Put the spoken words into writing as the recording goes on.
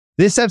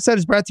This episode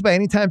is brought to you by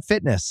Anytime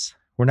Fitness.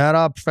 We're not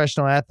all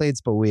professional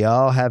athletes, but we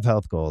all have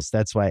health goals.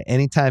 That's why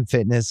Anytime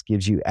Fitness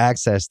gives you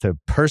access to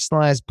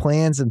personalized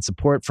plans and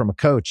support from a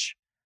coach.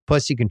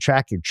 Plus, you can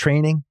track your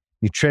training,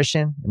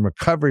 nutrition, and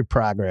recovery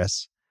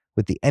progress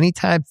with the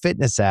Anytime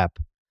Fitness app,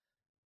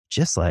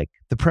 just like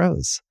the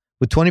pros.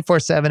 With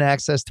 24/7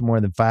 access to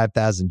more than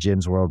 5,000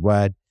 gyms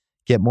worldwide,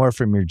 get more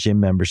from your gym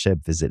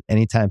membership. Visit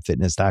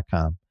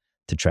anytimefitness.com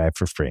to try it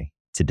for free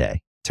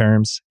today.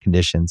 Terms,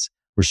 conditions,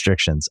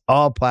 restrictions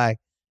all apply.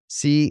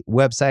 See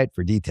website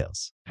for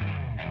details.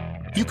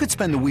 You could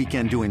spend the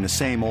weekend doing the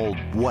same old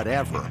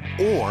whatever,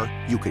 or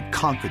you could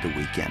conquer the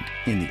weekend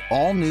in the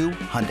all-new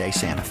Hyundai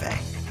Santa Fe.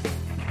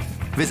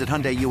 Visit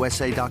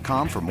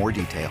HyundaiUSA.com for more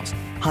details.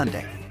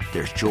 Hyundai,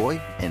 there's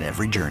joy in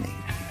every journey.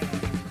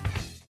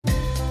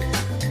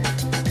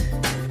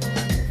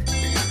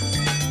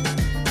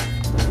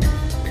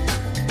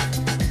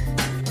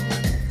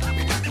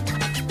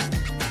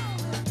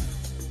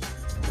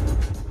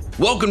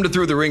 Welcome to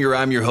Through the Ringer.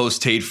 I'm your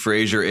host, Tate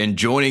Frazier, and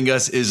joining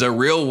us is a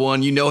real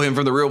one. You know him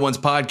from the Real Ones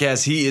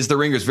podcast. He is the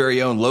Ringer's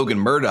very own Logan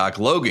Murdoch.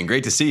 Logan,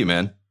 great to see you,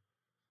 man.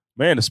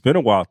 Man, it's been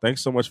a while. Thanks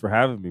so much for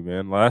having me,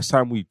 man. Last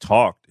time we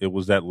talked, it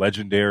was that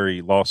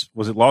legendary Las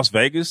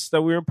Vegas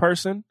that we were in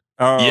person?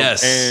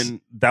 Yes. And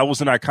that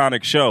was an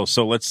iconic show.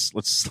 So let's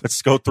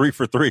go 3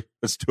 for 3.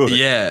 Let's do it.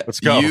 Yeah.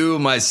 Let's go. You,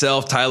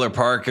 myself, Tyler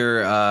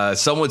Parker.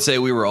 Some would say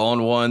we were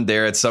on one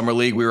there at Summer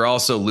League. We were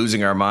also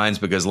losing our minds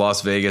because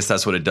Las Vegas,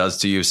 that's what it does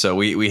to you. So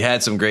we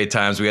had some great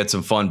times. We had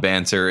some fun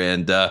banter.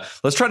 And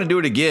let's try to do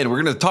it again.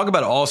 We're going to talk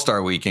about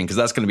All-Star Weekend because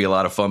that's going to be a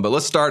lot of fun. But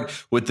let's start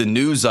with the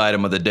news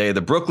item of the day.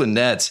 The Brooklyn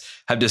Nets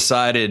have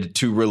decided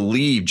to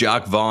relieve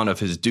Jacques Vaughn of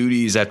his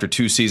duties after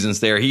 2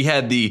 seasons there. He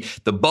had the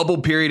bubble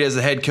period as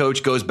the head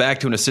coach, goes back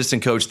to an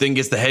assistant coach, then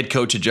gets the head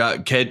coaching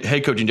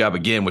job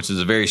again, which is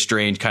a very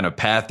strange kind of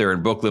path there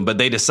in Brooklyn. But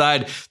they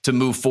decide to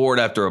move forward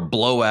after a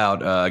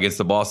blowout against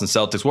the Boston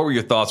Celtics. What were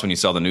your thoughts when you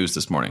saw the news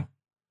this morning?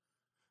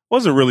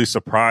 Wasn't really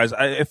surprised.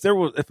 If there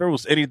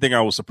was anything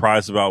I was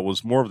surprised about,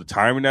 was more of the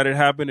timing that it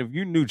happened. If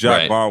you knew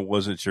Jacques Vaughn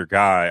wasn't your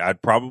guy,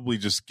 I'd probably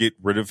just get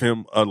rid of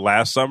him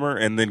last summer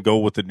and then go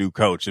with a new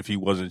coach if he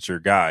wasn't your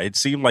guy. It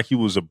seemed like he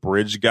was a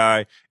bridge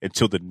guy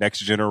until the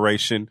next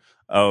generation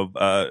of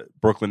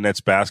Brooklyn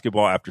Nets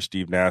basketball after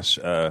Steve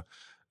Nash's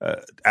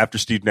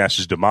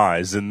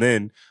demise. And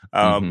then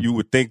you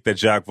would think that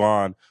Jacques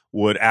Vaughn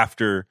would,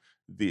 after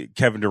the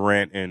Kevin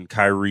Durant and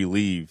Kyrie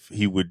leave,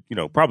 he would,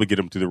 probably get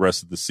him through the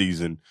rest of the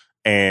season,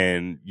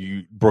 and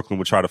Brooklyn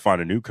would try to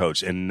find a new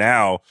coach. And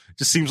now it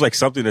just seems like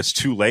something that's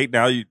too late.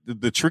 Now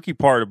the tricky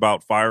part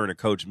about firing a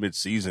coach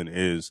mid-season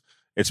is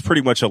it's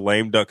pretty much a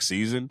lame duck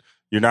season.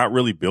 You're not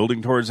really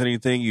building towards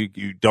anything.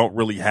 You don't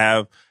really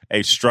have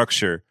a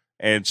structure.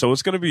 And so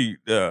it's going to be,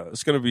 I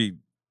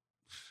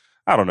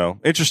don't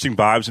know, interesting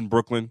vibes in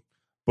Brooklyn,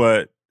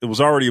 but it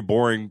was already a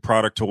boring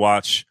product to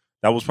watch.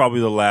 That was probably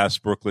the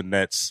last Brooklyn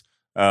Nets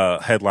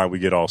headline we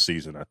get all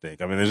season, I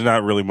think. I mean, there's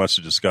not really much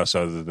to discuss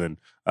other than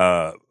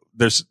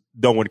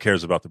no one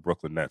cares about the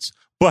Brooklyn Nets.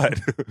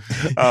 But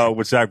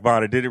with Jacques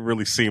Vaughn, it didn't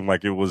really seem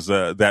like it was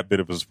that bit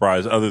of a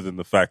surprise, other than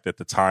the fact that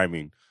the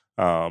timing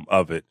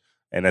of it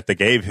and that they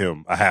gave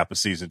him a half a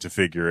season to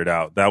figure it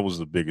out. That was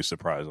the biggest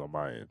surprise on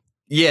my end.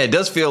 Yeah, it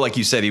does feel like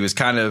you said he was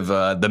kind of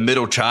the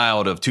middle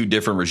child of 2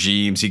 different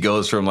regimes. He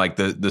goes from like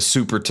the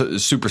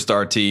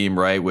superstar team,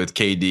 right, with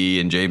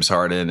KD and James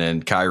Harden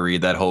and Kyrie,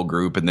 that whole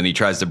group, and then he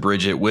tries to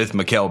bridge it with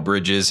Mikal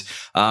Bridges.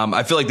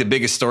 I feel like the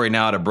biggest story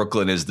now out of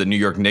Brooklyn is the New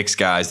York Knicks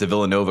guys, the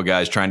Villanova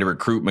guys, trying to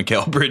recruit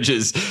Mikal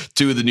Bridges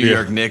to the New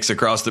York Knicks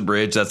across the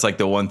bridge. That's like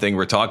the one thing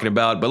we're talking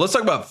about. But let's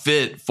talk about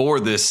fit for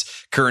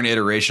this current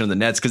iteration of the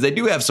Nets, because they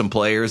do have some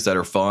players that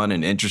are fun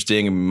and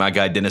interesting. And my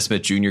guy Dennis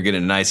Smith Jr.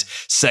 getting a nice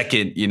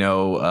second,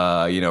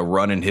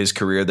 run in his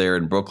career there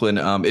in Brooklyn.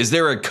 Is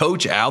there a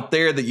coach out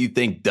there that you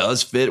think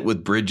does fit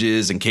with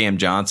Bridges and Cam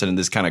Johnson and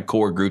this kind of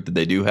core group that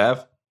they do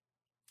have?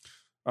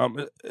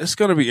 It's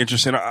going to be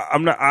interesting.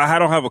 I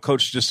don't have a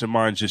coach just in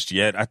mind just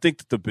yet. I think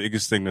that the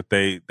biggest thing that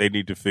they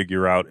need to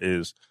figure out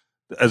is,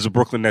 as a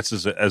Brooklyn Nets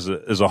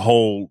as a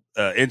whole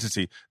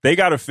entity, they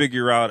got to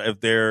figure out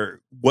if they're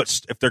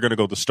going to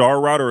go the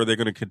star route, or are they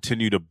going to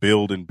continue to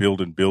build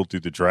through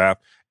the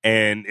draft,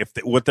 and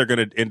what they're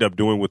going to end up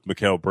doing with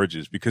Mikal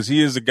Bridges, because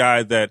he is a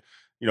guy that,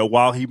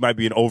 while he might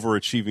be an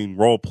overachieving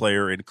role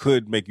player and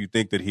could make you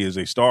think that he is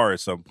a star at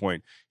some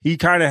point, he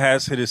kind of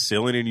has hit his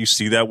ceiling, and you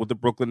see that with the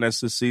Brooklyn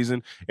Nets this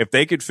season. If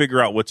they could figure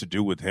out what to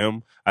do with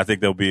him, I think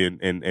they'll be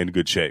in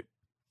good shape.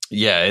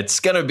 Yeah,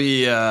 it's going to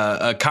be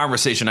a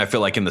conversation, I feel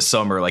like, in the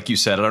summer. Like you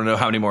said, I don't know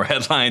how many more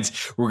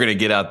headlines we're going to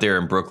get out there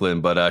in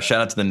Brooklyn, but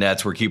shout out to the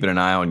Nets. We're keeping an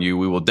eye on you.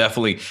 We will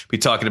definitely be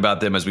talking about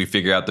them as we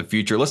figure out the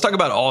future. Let's talk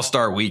about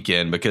All-Star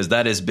Weekend, because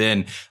that has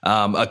been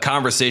a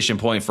conversation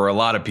point for a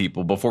lot of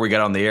people. Before we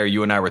got on the air,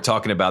 you and I were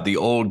talking about the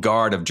old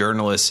guard of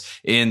journalists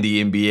in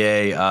the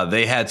NBA.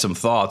 They had some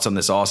thoughts on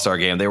this All-Star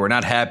game. They were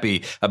not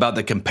happy about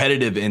the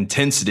competitive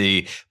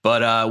intensity,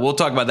 but we'll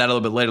talk about that a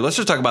little bit later. Let's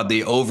just talk about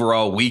the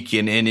overall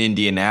weekend in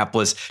Indianapolis.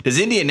 Indianapolis. Does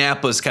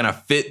Indianapolis kind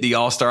of fit the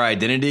All-Star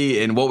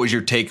identity? And what was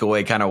your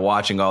takeaway kind of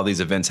watching all these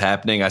events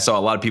happening? I saw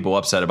a lot of people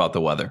upset about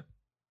the weather.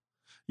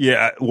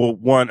 Yeah, well,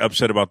 one,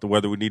 upset about the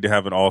weather. We need to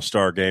have an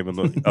all-star game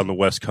on the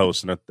West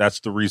Coast, and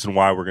that's the reason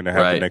why we're going to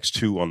have the next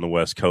two on the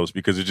West Coast,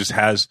 because it just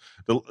has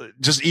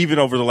just even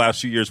over the last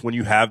few years, when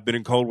you have been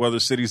in cold weather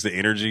cities, the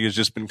energy has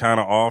just been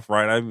kind of off,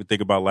 right? I even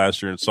think about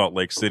last year in Salt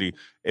Lake City.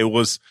 It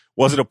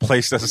wasn't a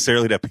place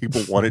necessarily that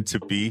people wanted to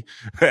be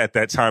at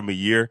that time of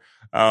year.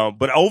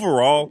 But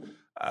overall,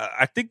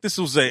 I think this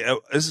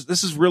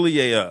is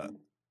really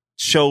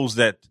shows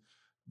that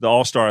the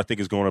All-Star, I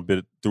think, is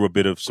going through a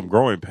bit of some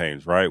growing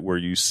pains, right? Where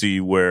you see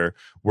where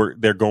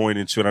they're going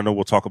into, and I know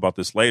we'll talk about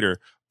this later,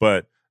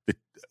 but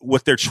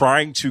what they're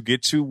trying to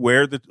get to,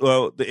 where the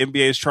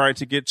NBA is trying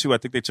to get to, I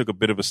think they took a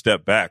bit of a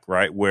step back,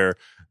 right? Where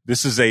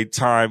this is a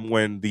time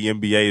when the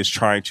NBA is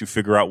trying to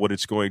figure out what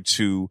it's going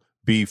to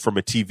be from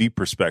a TV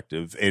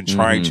perspective and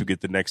trying to get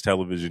the next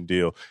television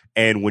deal.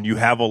 And when you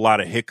have a lot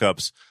of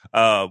hiccups,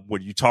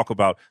 when you talk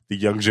about the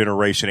young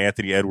generation,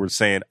 Anthony Edwards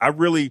saying, I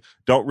really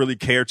don't really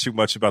care too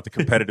much about the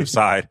competitive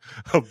side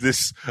of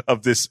this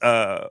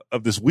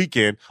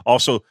weekend.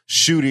 Also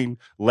shooting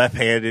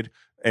left-handed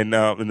and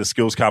in the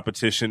skills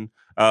competition.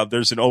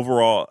 There's an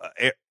overall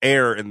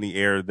air in the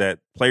air that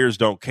players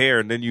don't care.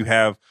 And then you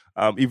have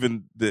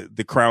even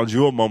the crown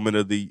jewel moment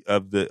of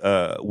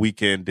the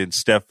weekend in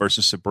Steph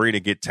versus Sabrina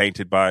get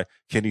tainted by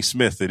Kenny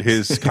Smith and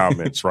his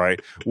comments,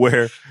 right?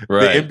 Where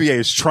the NBA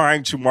is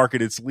trying to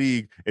market its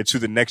league into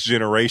the next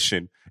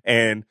generation.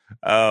 And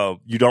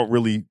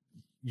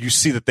you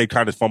see that they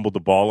kind of fumbled the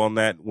ball on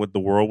that when the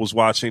world was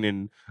watching.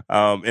 And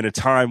in a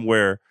time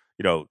where,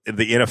 the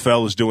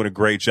NFL is doing a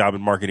great job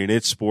in marketing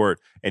its sport,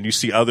 and you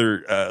see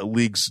other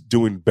leagues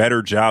doing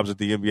better jobs at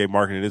the NBA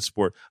marketing its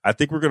sport. I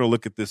think we're going to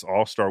look at this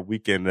All-Star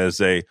weekend as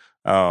the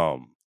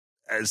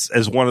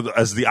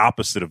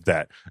opposite of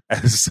that,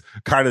 as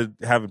kind of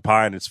having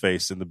pie in its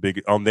face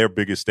on their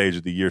biggest stage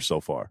of the year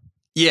so far.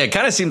 Yeah, it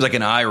kind of seems like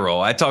an eye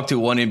roll. I talked to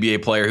one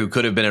NBA player who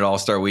could have been at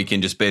All-Star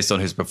Weekend just based on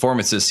his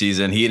performance this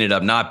season. He ended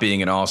up not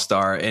being an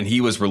All-Star, and he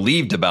was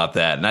relieved about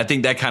that. And I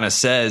think that kind of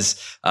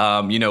says,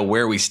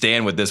 where we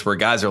stand with this, where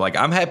guys are like,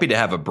 I'm happy to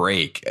have a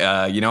break.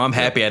 I'm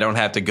happy I don't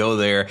have to go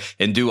there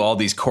and do all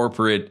these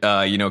corporate,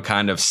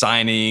 kind of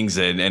signings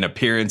and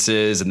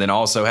appearances, and then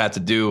also have to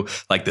do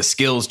like the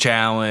skills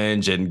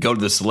challenge and go to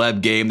the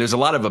celeb game. There's a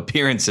lot of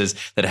appearances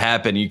that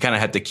happen. You kind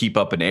of have to keep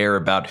up an air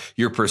about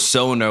your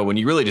persona when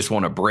you really just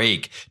want to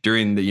break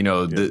during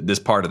this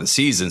part of the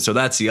season. So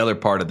that's the other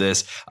part of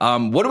this.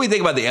 What do we think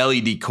about the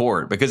LED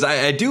court? Because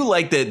I do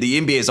like that the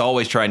NBA is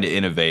always trying to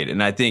innovate.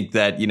 And I think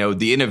that,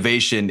 the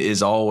innovation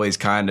is always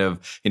kind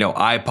of,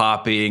 eye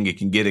popping. It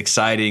can get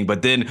exciting.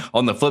 But then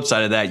on the flip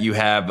side of that, you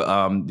have,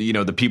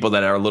 the people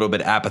that are a little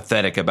bit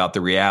apathetic about the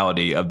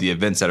reality of the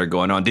events that are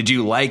going on. Did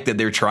you like that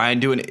they're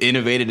trying to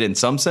innovate it in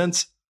some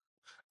sense?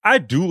 I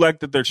do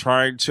like that they're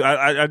trying to.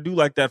 I do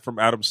like that from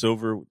Adam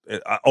Silver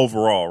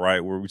overall,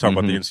 right? Where we talk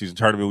about the in-season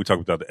tournament, we talk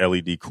about the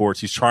LED courts.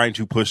 He's trying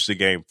to push the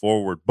game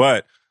forward,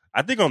 but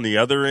I think on the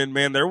other end,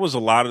 man, there was a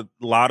lot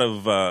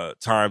of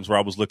times where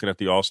I was looking at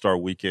the All-Star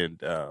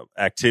Weekend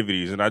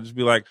activities, and I'd just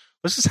be like,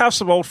 let's just have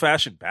some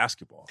old-fashioned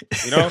basketball.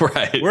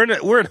 Right.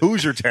 We're in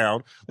Hoosier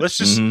Town. Let's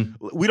just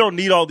we don't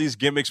need all these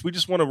gimmicks. We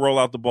just want to roll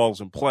out the balls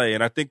and play.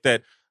 And I think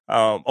that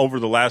over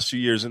the last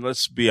few years, and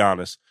let's be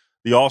honest,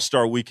 the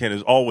All-Star Weekend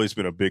has always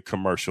been a big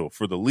commercial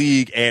for the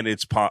league and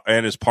its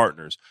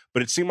partners.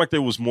 But it seemed like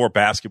there was more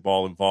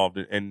basketball involved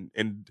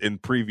in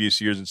previous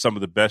years and some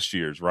of the best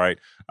years, right?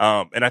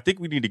 And I think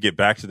we need to get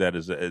back to that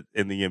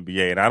in the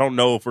NBA. And I don't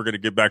know if we're going to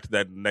get back to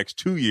that in the next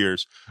 2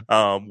 years,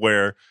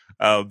 where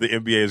the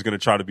NBA is going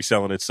to try to be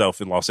selling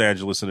itself in Los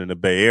Angeles and in the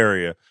Bay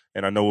Area.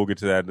 And I know we'll get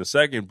to that in a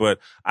second. But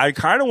I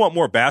kind of want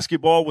more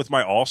basketball with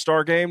my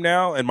All-Star game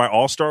now and my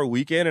All-Star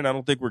Weekend, and I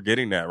don't think we're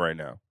getting that right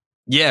now.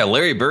 Yeah,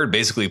 Larry Bird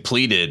basically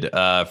pleaded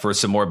for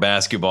some more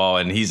basketball,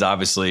 and he's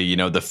obviously,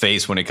 the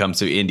face when it comes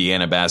to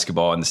Indiana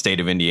basketball and the state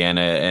of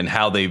Indiana and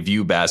how they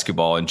view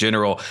basketball in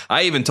general.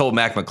 I even told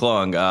Mac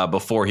McClung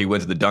before he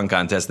went to the dunk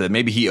contest that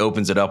maybe he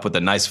opens it up with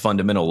a nice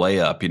fundamental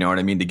layup, you know what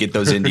I mean, to get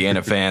those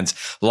Indiana fans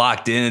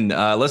locked in.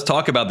 Let's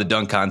talk about the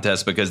dunk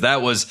contest, because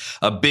that was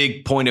a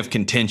big point of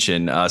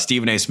contention.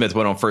 Stephen A. Smith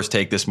went on First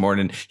Take this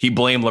morning. He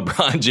blamed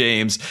LeBron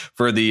James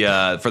for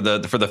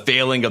the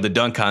failing of the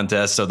dunk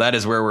contest. So that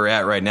is where we're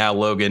at right now.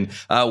 Logan,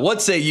 what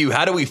say you?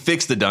 How do we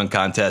fix the dunk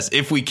contest,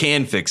 if we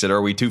can fix it, or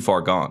are we too far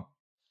gone?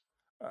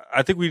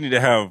 I think we need to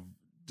have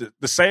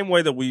the same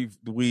way that we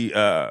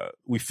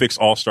fix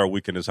All-Star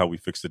Weekend is how we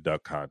fix the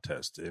dunk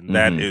contest, and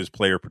that is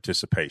player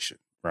participation,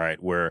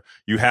 right? Where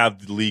you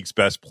have the league's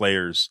best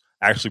players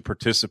actually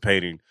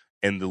participating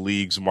in the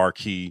league's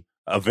marquee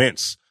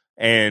events,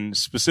 and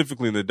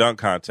specifically in the dunk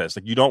contest.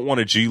 Like, you don't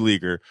want a G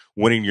Leaguer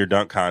winning your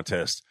dunk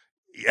contest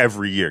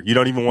every year. You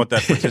don't even want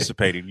that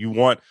participating. You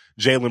want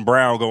Jaylen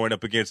Brown going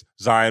up against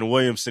Zion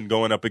Williamson,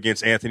 going up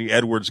against Anthony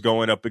Edwards,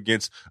 going up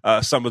against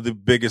some of the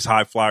biggest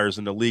high flyers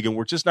in the league. And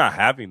we're just not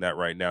having that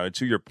right now. And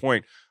to your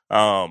point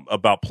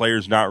about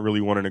players not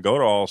really wanting to go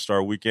to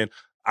All-Star Weekend,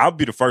 I'll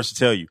be the first to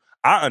tell you,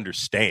 I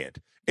understand.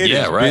 It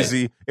is right.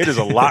 busy. It is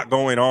a lot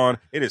going on.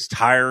 It is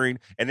tiring.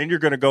 And then you're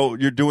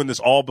doing this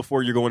all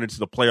before you're going into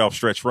the playoff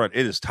stretch run.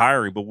 It is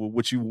tiring. But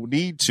what you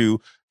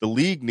the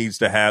league needs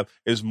to have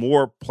is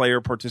more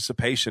player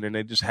participation. And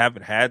they just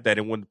haven't had that.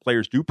 And when the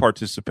players do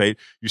participate,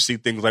 you see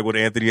things like what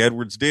Anthony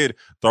Edwards did,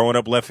 throwing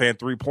up left-hand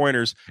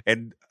 3-pointers,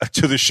 and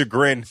to the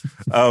chagrin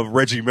of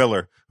Reggie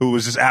Miller, who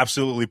was just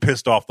absolutely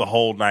pissed off the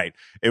whole night.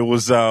 We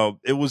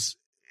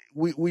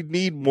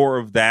need more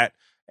of that.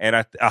 And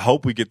I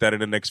hope we get that in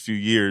the next few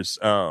years.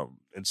 And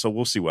so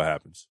we'll see what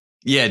happens.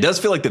 Yeah, it does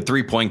feel like the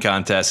 3-point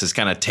contest has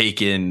kind of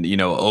taken,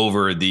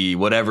 over the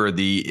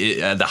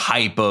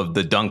hype of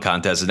the dunk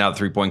contest is now the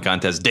 3-point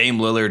contest. Dame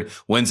Lillard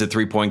wins the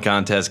 3-point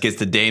contest, gets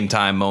the Dame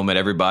time moment.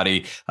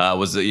 Everybody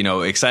was,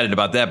 excited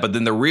about that. But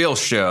then the real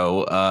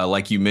show,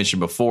 like you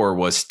mentioned before,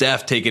 was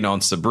Steph taking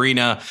on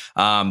Sabrina.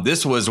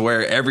 This was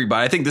where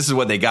I think this is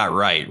what they got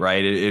right?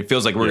 It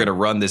feels like we're going to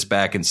run this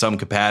back in some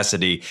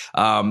capacity.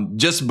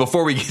 Just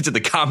before we get to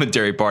the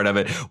commentary part of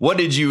it, what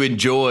did you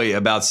enjoy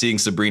about seeing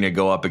Sabrina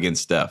go up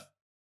against Steph?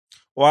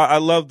 Well, I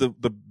love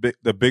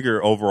the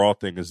bigger overall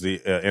thing is the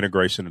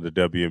integration of the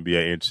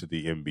WNBA into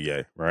the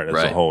NBA, right, as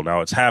a whole.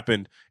 Now, it's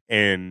happened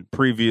in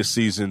previous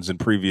seasons and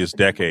previous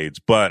decades,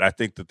 but I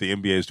think that the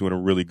NBA is doing a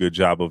really good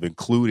job of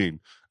including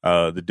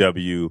the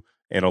W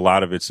in a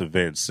lot of its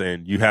events.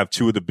 And you have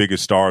two of the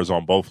biggest stars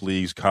on both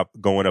leagues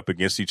going up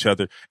against each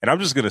other. And I'm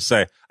just going to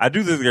say, I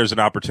do think there's an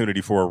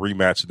opportunity for a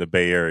rematch in the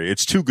Bay Area.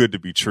 It's too good to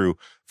be true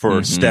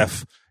for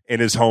Steph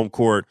in his home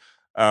court.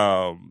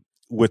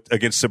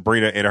 Against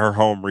Sabrina in her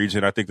home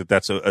region. I think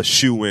that's a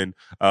shoe-in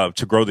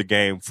to grow the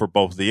game for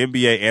both the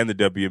NBA and the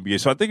WNBA.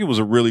 So I think it was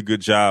a really good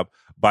job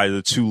by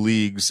the two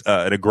leagues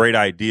and a great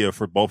idea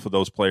for both of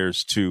those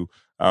players to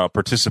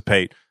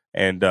participate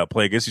and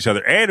play against each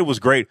other. And it was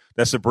great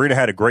that Sabrina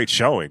had a great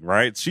showing,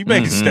 right? She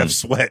made Steph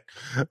sweat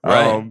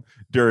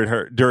during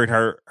her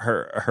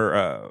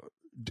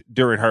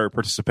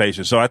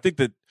participation. So I think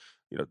that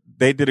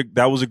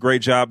that was a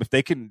great job. If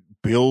they can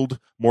build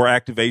more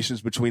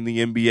activations between the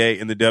NBA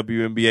and the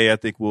WNBA, I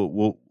think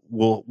we'll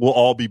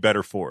all be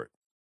better for it.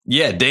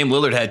 Yeah, Dame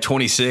Lillard had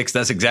 26.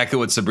 That's exactly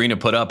what Sabrina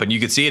put up. And you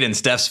could see it in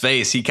Steph's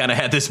face. He kind of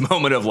had this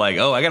moment of like,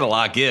 oh, I got to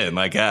lock in.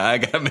 Like, I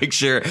got to make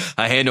sure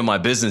I handle my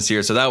business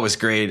here. So that was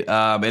great.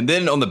 And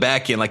then on the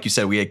back end, like you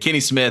said, we had Kenny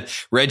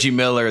Smith, Reggie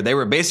Miller. They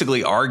were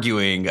basically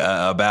arguing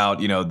about,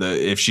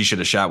 if she should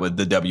have shot with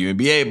the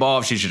WNBA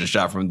ball, if she should have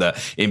shot from the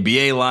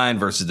NBA line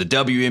versus the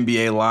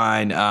WNBA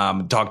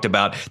line. Talked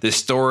about this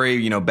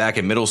story, back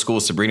in middle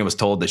school, Sabrina was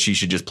told that she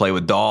should just play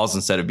with dolls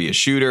instead of be a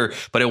shooter,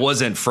 but it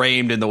wasn't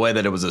framed in the way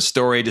that it was a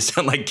story. To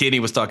sound like Kenny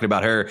was talking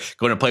about her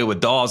going to play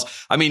with dolls.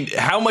 I mean,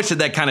 how much did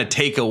that kind of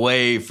take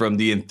away from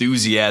the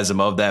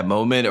enthusiasm of that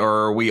moment, or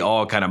are we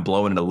all kind of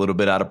blowing it a little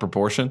bit out of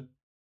proportion?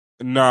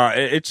 Nah,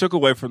 it took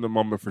away from the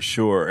moment for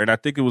sure. And I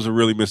think it was a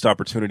really missed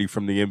opportunity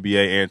from the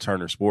NBA and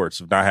Turner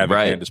Sports of not having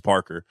Candace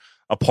Parker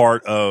a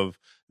part of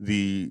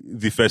the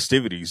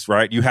festivities,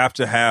 right? You have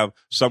to have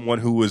someone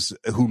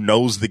who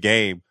knows the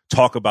game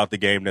talk about the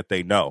game that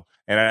they know.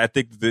 And I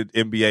think the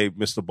NBA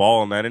missed the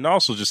ball on that. And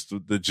also just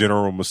the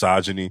general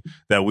misogyny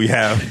that we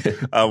have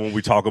when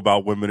we talk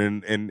about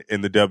women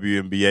in the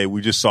WNBA.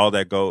 We just saw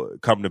that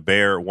come to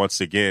bear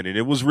once again. And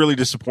it was really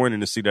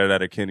disappointing to see that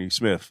out of Kenny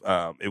Smith.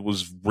 It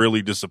was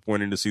really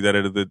disappointing to see that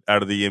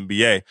out of the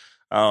NBA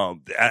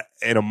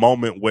in a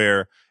moment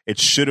where it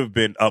should have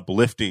been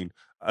uplifting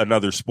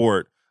another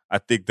sport. I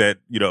think that,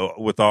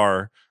 with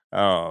our,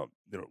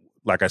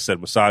 like I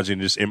said,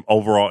 misogyny, just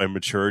overall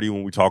immaturity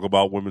when we talk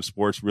about women's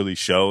sports really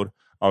showed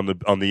on the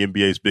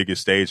NBA's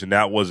biggest stage, and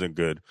that wasn't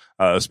good,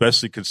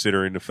 especially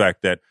considering the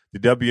fact that the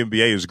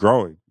WNBA is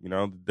growing.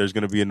 There's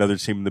going to be another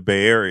team in the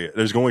Bay Area.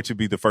 There's going to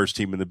be the first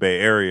team in the Bay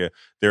Area.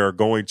 There are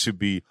going to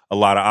be a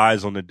lot of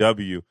eyes on the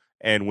W,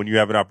 and when you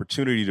have an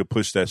opportunity to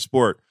push that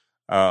sport,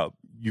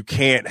 you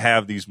can't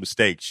have these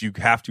mistakes. You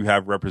have to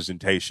have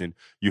representation.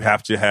 You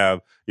have to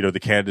have, the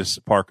Candace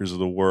Parkers of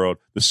the world,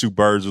 the Sue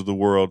Birds of the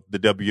world, the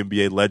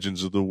WNBA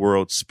legends of the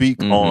world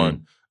speak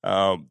on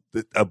a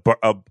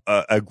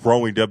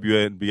growing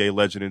WNBA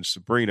legend in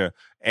Sabrina.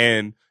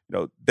 And,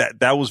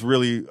 that was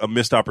really a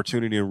missed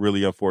opportunity and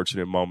really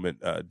unfortunate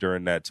moment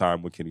during that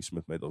time when Kenny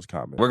Smith made those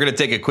comments. We're going to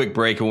take a quick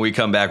break. And when we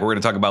come back, we're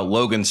going to talk about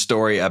Logan's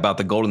story about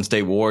the Golden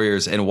State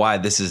Warriors and why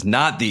this is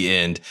not the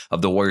end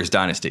of the Warriors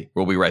dynasty.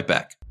 We'll be right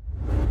back.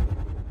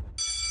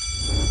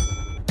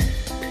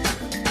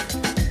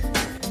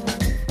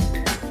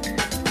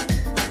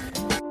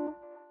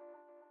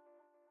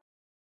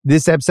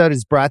 This episode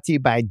is brought to you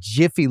by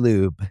Jiffy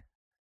Lube.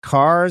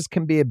 Cars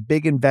can be a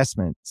big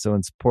investment, so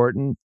it's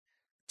important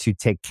to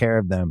take care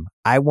of them.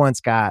 I once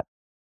got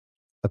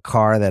a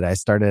car that I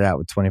started out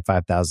with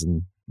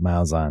 25,000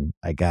 miles on.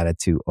 I got it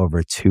to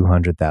over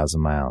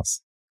 200,000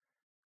 miles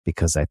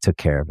because I took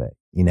care of it.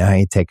 You know how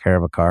you take care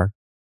of a car?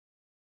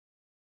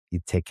 You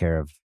take care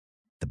of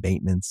the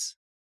maintenance,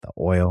 the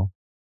oil,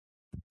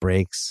 the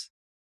brakes,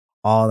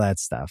 all that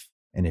stuff.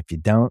 And if you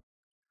don't,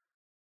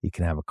 you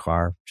can have a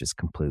car just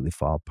completely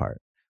fall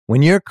apart.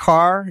 When your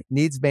car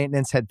needs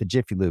maintenance, head to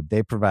Jiffy Lube.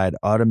 They provide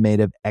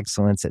automotive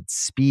excellence at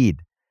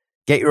speed.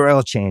 Get your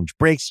oil change,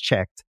 brakes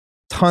checked,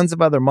 tons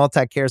of other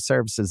multi-care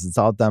services. It's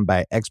all done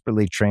by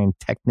expertly trained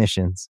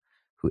technicians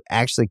who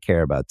actually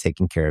care about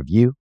taking care of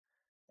you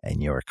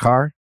and your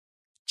car.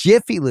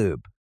 Jiffy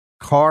Lube,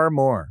 car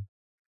more.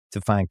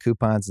 To find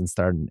coupons and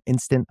start an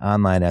instant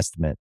online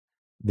estimate,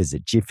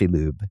 visit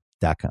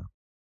jiffylube.com.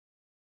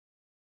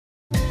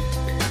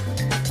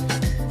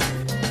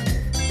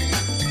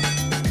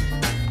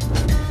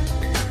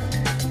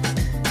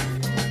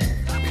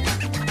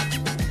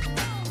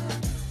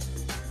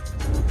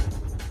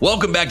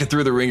 Welcome back to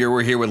Through the Ringer.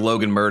 We're here with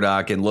Logan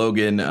Murdoch. And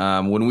Logan,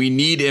 when we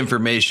need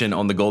information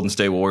on the Golden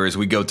State Warriors,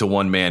 we go to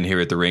one man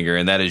here at the Ringer,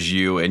 and that is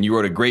you. And you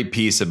wrote a great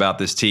piece about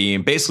this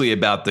team, basically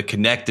about the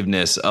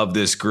connectiveness of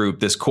this group,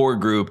 this core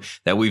group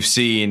that we've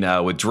seen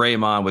with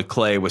Draymond, with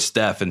Klay, with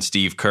Steph, and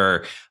Steve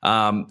Kerr.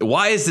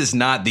 Why is this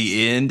not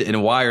the end,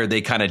 and why are they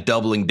kind of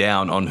doubling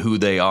down on who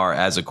they are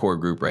as a core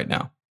group right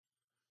now?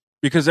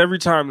 Because every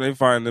time they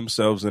find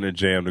themselves in a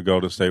jam to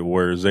Golden State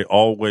Warriors, they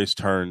always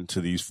turn to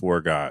these four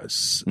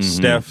guys,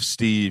 Steph,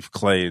 Steve,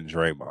 Klay, and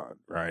Draymond,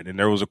 right? And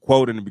there was a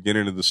quote in the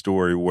beginning of the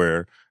story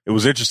where it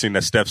was interesting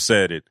that Steph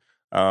said it,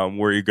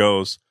 where he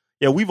goes,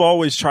 yeah, we've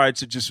always tried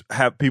to just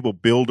have people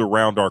build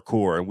around our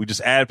core, and we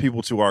just add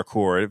people to our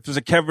core. If there's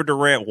a Kevin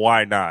Durant,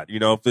 why not? You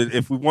know,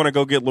 if we want to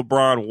go get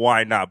LeBron,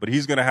 why not? But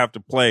he's going to have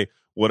to play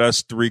with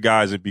us three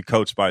guys and be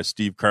coached by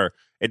Steve Kerr.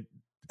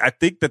 I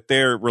think that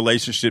their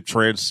relationship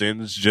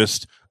transcends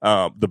just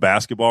the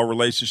basketball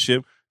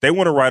relationship. They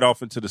want to ride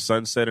off into the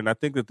sunset, and I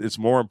think that it's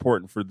more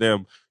important for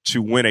them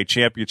to win a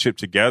championship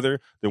together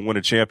than win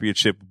a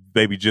championship.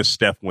 Maybe just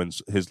Steph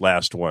wins his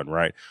last one,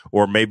 right?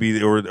 Or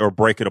maybe or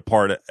break it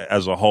apart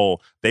as a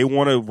whole. They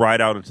want to ride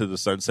out into the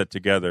sunset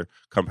together,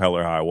 come hell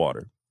or high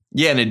water.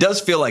 Yeah, and it does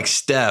feel like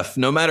Steph,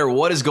 no matter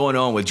what is going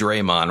on with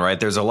Draymond, right?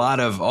 There's a lot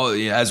of,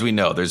 as we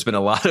know, there's been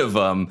a lot of,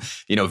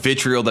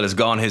 vitriol that has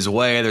gone his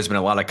way. There's been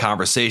a lot of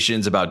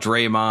conversations about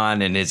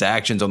Draymond and his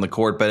actions on the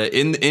court. But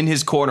in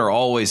his corner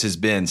always has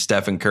been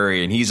Stephen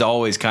Curry. And he's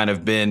always kind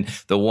of been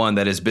the one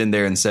that has been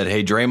there and said,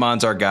 hey,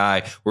 Draymond's our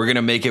guy. We're going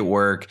to make it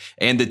work.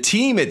 And the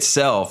team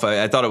itself,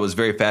 I thought it was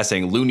very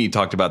fascinating. Looney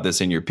talked about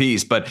this in your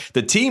piece, but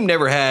the team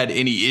never had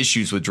any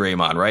issues with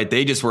Draymond, right?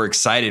 They just were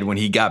excited when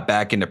he got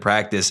back into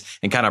practice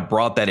and kind of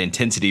brought that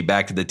intensity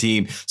back to the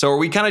team. So are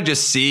we kind of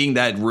just seeing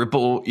that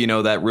ripple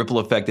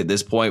effect at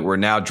this point where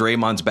now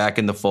Draymond's back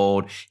in the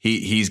fold?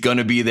 He's going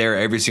to be there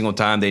every single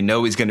time. They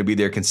know he's going to be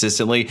there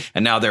consistently.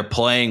 And now they're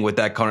playing with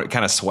that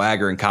kind of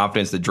swagger and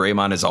confidence that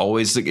Draymond has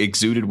always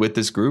exuded with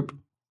this group.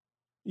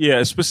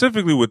 Yeah,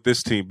 specifically with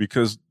this team,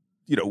 because,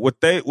 what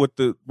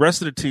the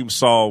rest of the team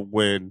saw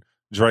when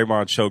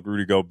Draymond choked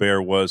Rudy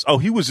Gobert was,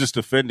 he was just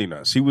defending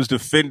us. He was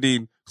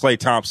defending Klay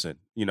Thompson,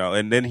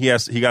 and then he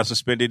got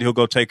suspended. He'll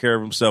go take care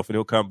of himself and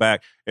he'll come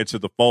back into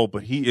the fold.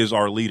 But he is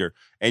our leader.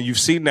 And you've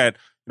seen that,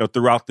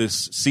 throughout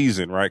this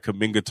season, right?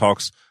 Kuminga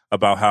talks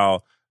about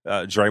how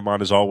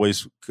Draymond is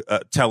always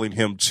telling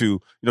him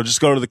to, just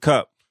go to the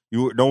cup.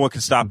 No one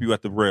can stop you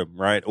at the rim,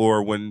 right?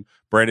 Or when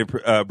Brandon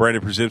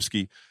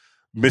Przemski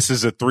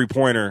misses a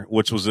three-pointer,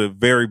 which was a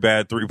very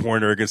bad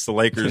three-pointer against the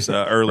Lakers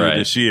earlier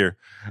this year.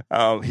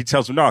 He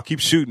tells him, no, keep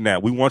shooting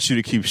that. We want you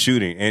to keep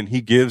shooting. And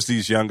he gives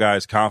these young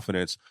guys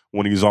confidence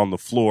when he's on the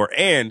floor.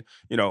 And,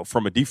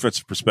 from a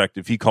defensive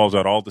perspective, he calls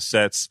out all the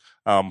sets.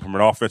 From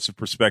an offensive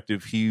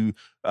perspective, he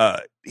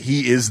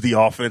is the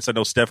offense. I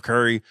know Steph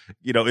Curry,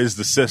 is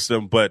the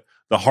system, but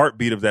the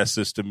heartbeat of that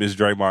system is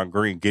Draymond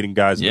Green, getting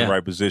guys in the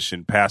right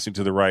position, passing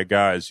to the right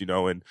guys,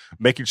 and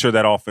making sure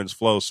that offense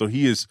flows. So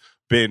he has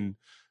been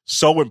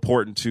so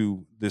important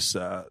to this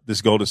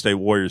Golden State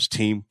Warriors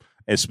team,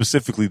 and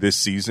specifically this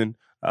season.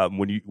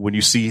 When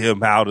you see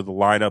him out of the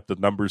lineup, the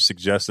numbers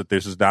suggest that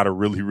this is not a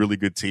really, really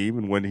good team.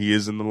 And when he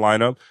is in the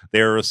lineup,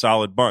 they're a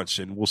solid bunch.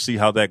 And we'll see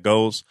how that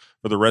goes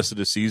for the rest of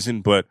the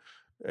season. But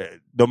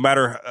no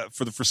matter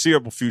for the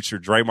foreseeable future,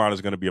 Draymond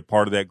is going to be a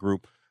part of that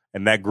group.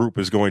 And that group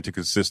is going to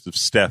consist of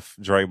Steph,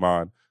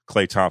 Draymond,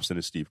 Klay Thompson,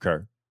 and Steve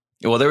Kerr.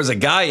 Well, there was a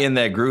guy in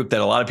that group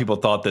that a lot of people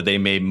thought that they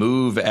may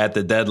move at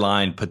the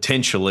deadline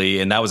potentially,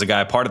 and that was a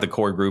guy part of the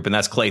core group, and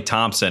that's Klay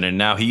Thompson. And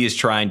now he is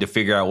trying to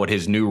figure out what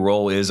his new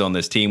role is on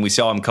this team. We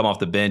saw him come off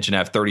the bench and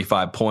have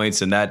 35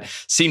 points, and that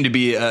seemed to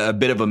be a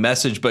bit of a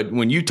message. But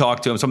when you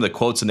talk to him, some of the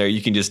quotes in there,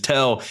 you can just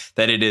tell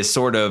that it is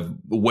sort of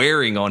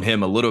wearing on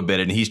him a little bit,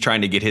 and he's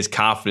trying to get his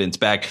confidence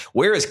back.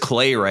 Where is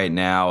Klay right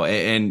now?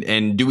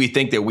 And do we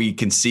think that we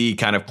can see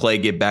kind of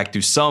Klay get back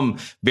to some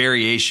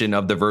variation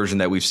of the version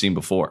that we've seen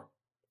before?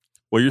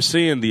 Well, you're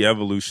seeing the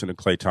evolution of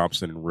Klay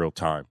Thompson in real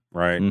time,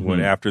 right? Mm-hmm. When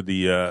after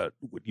the,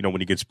 when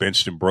he gets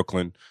benched in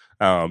Brooklyn,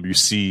 you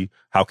see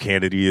how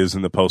candid he is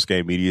in the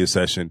post-game media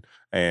session,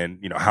 and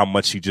how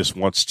much he just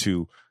wants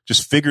to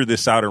just figure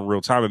this out in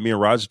real time. And me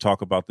and Roger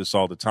talk about this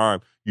all the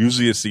time.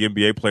 Usually, it's the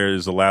NBA player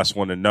is the last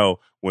one to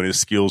know when his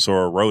skills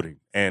are eroding,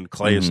 and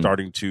Klay is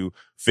starting to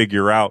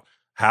figure out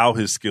how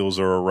his skills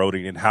are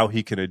eroding and how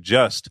he can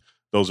adjust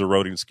those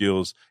eroding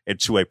skills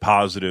into a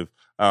positive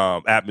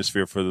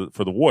atmosphere for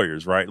the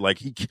Warriors, right? Like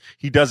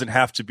he doesn't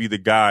have to be the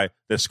guy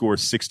that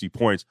scores 60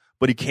 points,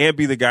 but he can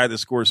be the guy that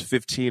scores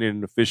 15 in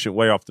an efficient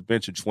way off the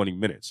bench in 20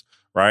 minutes,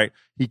 right?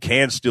 He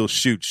can still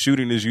shoot.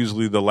 Shooting is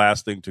usually the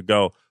last thing to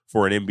go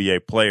for an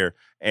NBA player.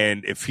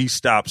 And if he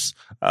stops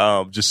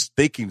just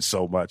thinking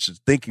so much and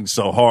thinking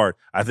so hard,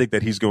 I think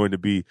that he's going to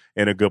be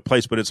in a good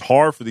place. But it's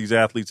hard for these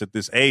athletes at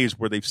this age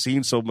where they've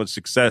seen so much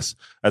success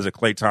as a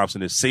Klay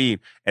Thompson has seen,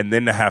 and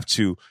then to have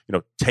to,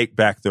 take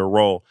back their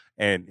role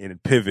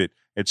and pivot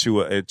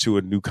into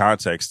a new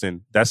context.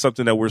 And that's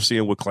something that we're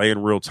seeing with Klay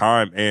in real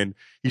time. And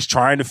he's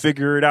trying to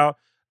figure it out,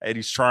 and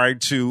he's trying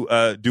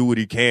to do what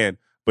he can.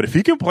 But if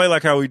he can play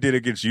like how he did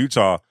against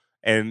Utah,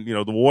 and,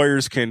 the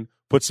Warriors can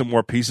put some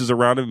more pieces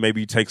around him,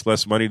 maybe he takes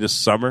less money this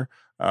summer,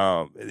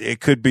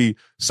 it could be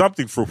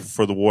something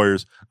for the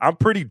Warriors. I'm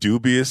pretty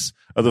dubious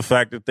of the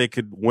fact that they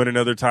could win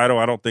another title.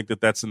 I don't think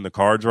that that's in the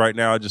cards right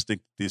now. I just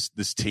think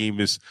this team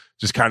is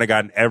just kind of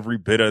gotten every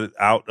bit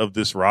out of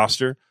this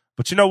roster.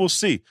 But, we'll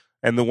see.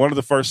 And one of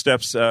the first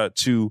steps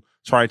to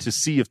trying to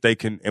see if they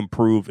can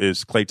improve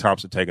is Klay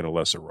Thompson taking a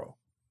lesser role.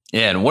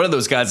 Yeah, and one of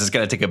those guys is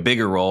going to take a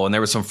bigger role, and there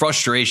was some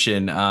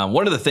frustration.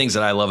 One of the things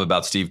that I love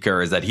about Steve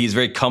Kerr is that he's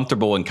very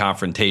comfortable in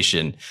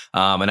confrontation,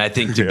 and I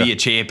think to be a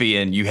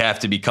champion, you have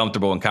to be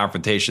comfortable in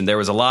confrontation. There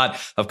was a lot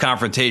of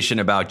confrontation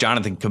about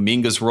Jonathan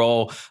Kuminga's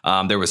role.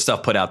 There was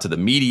stuff put out to the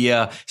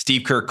media.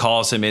 Steve Kerr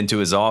calls him into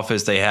his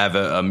office. They have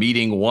a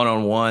meeting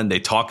one-on-one. They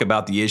talk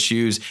about the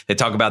issues. They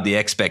talk about the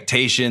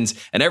expectations,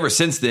 and ever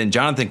since then,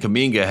 Jonathan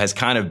Kuminga has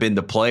kind of been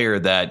the player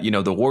that,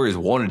 the Warriors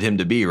wanted him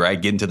to be,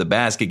 right? Getting to the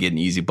basket, getting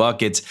easy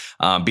buckets.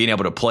 Being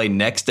able to play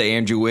next to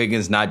Andrew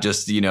Wiggins, not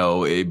just,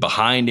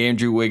 behind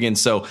Andrew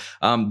Wiggins. So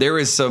there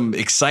is some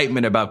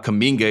excitement about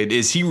Kuminga.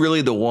 Is he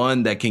really the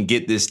one that can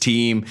get this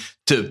team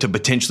to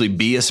potentially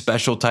be a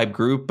special type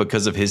group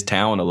because of his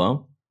talent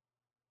alone?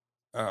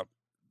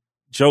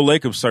 Joe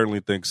Lacob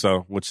certainly thinks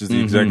so, which is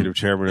the executive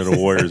chairman of the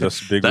Warriors.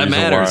 That's a big that reason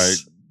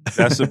matters. why.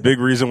 That's a big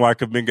reason why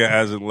Kuminga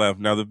hasn't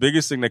left. Now, the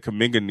biggest thing that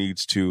Kuminga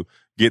needs to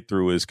get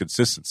through is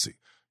consistency.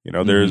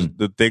 There's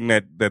the thing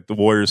that the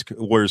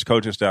Warriors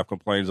coaching staff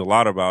complains a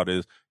lot about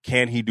is,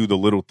 can he do the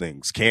little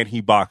things? Can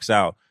he box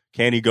out?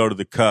 Can he go to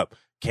the cup?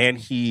 Can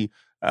he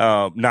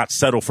not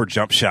settle for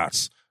jump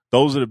shots?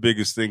 Those are the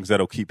biggest things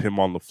that'll keep him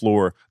on the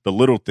floor. The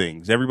little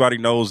things. Everybody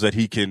knows that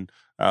he can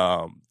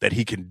dunk,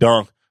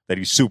 that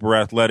he's super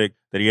athletic,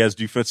 that he has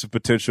defensive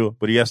potential,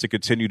 but he has to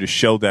continue to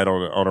show that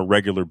on a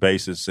regular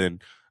basis.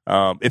 And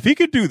if he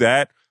could do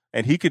that,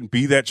 and he can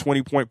be that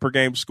 20-point per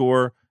game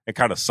scorer and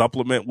kind of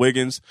supplement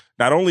Wiggins,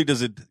 not only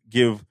does it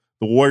give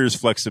the Warriors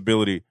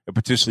flexibility and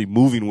potentially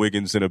moving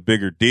Wiggins in a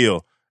bigger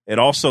deal, it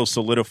also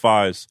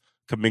solidifies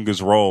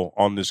Kuminga's role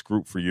on this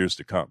group for years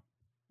to come.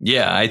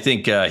 Yeah, I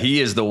think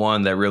he is the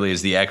one that really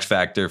is the X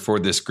factor for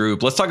this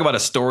group. Let's talk about a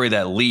story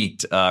that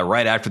leaked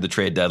right after the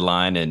trade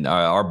deadline. And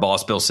our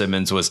boss, Bill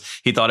Simmons,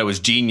 he thought it was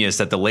genius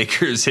that the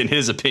Lakers, in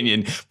his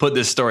opinion, put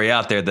this story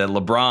out there that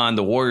LeBron,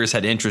 the Warriors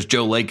had interest,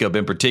 Joe Lacob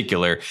in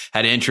particular,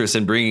 had interest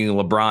in bringing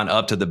LeBron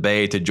up to the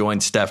Bay to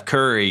join Steph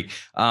Curry.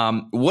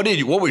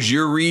 What was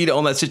your read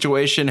on that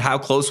situation? How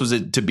close was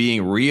it to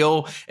being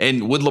real?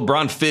 And would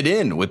LeBron fit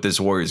in with this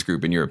Warriors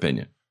group, in your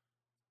opinion?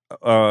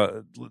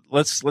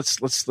 Let's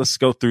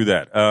go through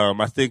that.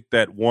 I think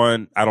that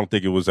I don't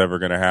think it was ever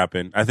going to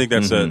happen. I think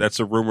that's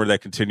a rumor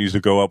that continues to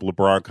go up.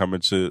 LeBron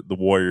coming to the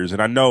Warriors,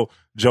 and I know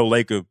Joe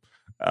Lacob,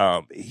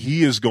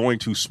 he is going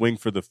to swing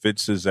for the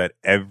fences at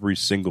every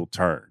single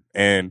turn,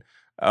 and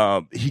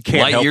he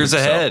can't light help years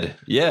himself. Ahead.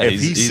 Yeah, if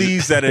he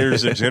sees that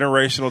there's a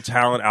generational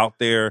talent out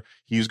there,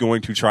 he's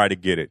going to try to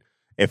get it.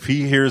 If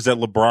he hears that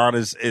LeBron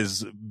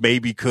is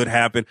maybe could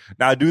happen.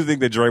 Now, I do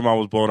think that Draymond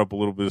was blowing up a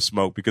little bit of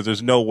smoke, because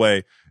there's no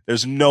way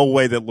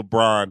that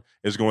LeBron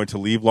is going to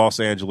leave Los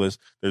Angeles.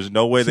 There's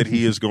no way that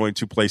he is going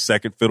to play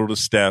second fiddle to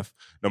Steph,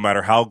 no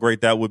matter how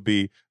great that would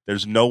be.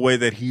 There's no way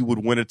that he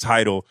would win a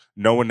title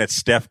knowing that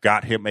Steph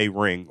got him a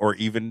ring, or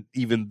even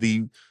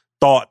the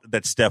thought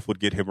that Steph would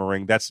get him a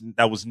ring.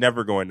 That was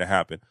never going to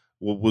happen.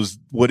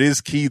 What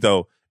is key,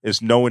 though, is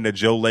knowing that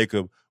Joe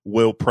Lacob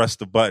will press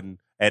the button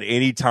at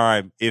any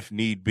time if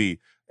need be,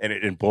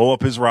 and blow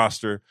up his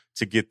roster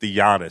to get the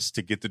Giannis,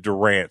 to get the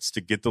Durants, to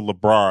get the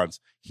LeBrons.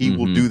 He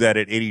will do that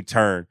at any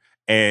turn.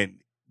 And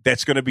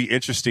that's going to be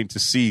interesting to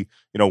see,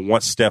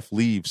 once Steph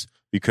leaves,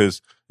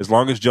 because as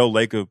long as Joe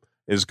Lacob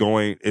is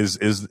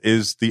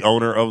the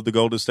owner of the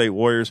Golden State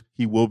Warriors,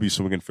 he will be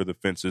swinging for the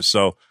fences.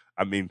 So,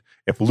 I mean,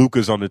 if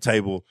Luka's on the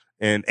table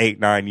in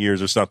 8-9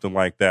 years or something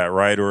like that,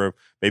 right? Or if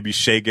maybe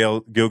Shai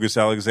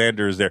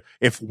Gilgeous-Alexander is there.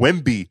 If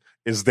Wemby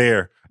is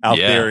there out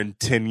there in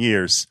 10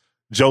 years,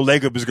 Joe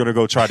Lacob is going to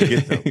go try to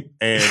get them.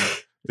 And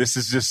this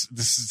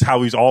is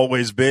how he's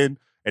always been,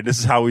 and this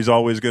is how he's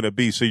always going to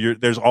be. So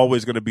there's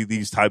always going to be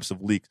these types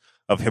of leaks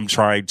of him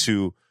trying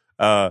to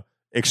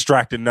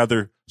extract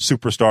another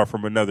superstar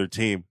from another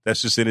team.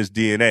 That's just in his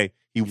DNA.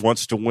 He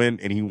wants to win,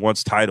 and he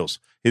wants titles.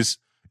 It's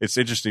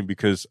interesting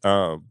because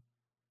Joe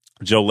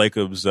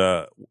Lacob's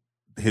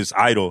his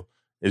idol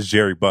is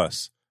Jerry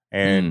Buss,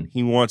 and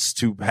he wants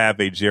to have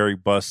a Jerry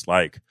Buss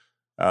like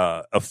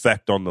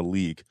effect on the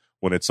league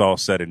when it's all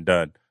said and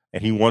done.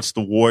 And he wants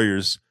the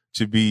Warriors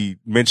to be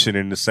mentioned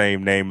in the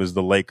same name as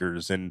the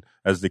Lakers and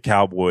as the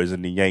Cowboys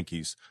and the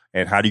Yankees.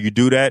 And how do you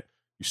do that?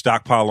 You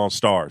stockpile on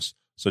stars.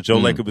 So Joe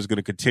Lacob is going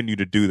to continue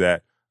to do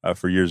that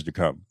for years to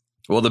come.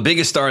 Well, the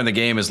biggest star in the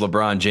game is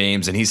LeBron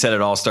James, and he said at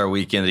All-Star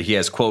Weekend that he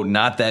has, quote,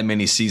 not that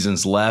many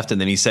seasons left,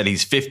 and then he said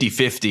he's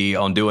 50-50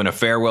 on doing a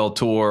farewell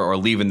tour or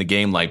leaving the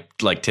game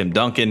like Tim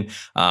Duncan.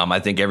 I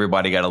think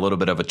everybody got a little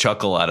bit of a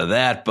chuckle out of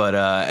that,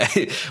 but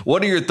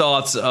what are your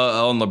thoughts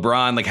on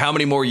LeBron? Like, how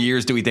many more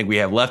years do we think we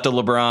have left of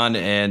LeBron,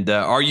 and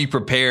are you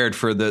prepared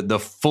for the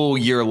full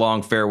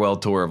year-long farewell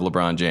tour of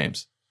LeBron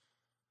James?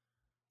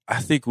 I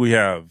think we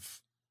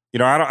have,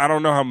 I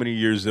don't know how many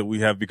years that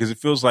we have, because it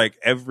feels like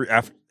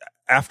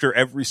after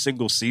every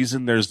single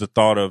season, there's the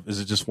thought of, is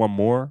it just one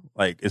more?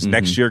 Like, is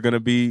next year going to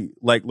be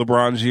like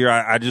LeBron's year?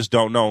 I just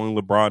don't know.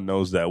 Only LeBron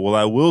knows that. What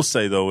I will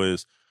say, though,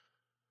 is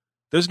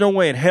there's no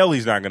way in hell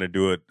he's not going to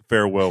do a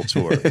farewell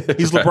tour.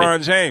 He's right.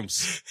 LeBron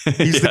James.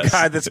 He's the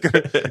guy that's going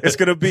to – it's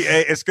going to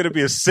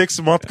be a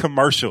 6-month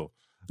commercial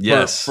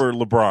for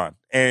LeBron.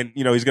 And,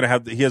 he's going to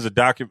have – he has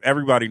a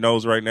everybody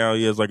knows right now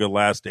he has like a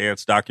Last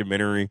Dance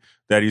documentary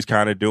that he's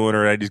kind of doing,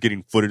 or that he's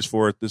getting footage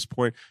for at this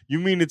point. You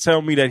mean to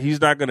tell me that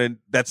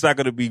that's not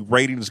going to be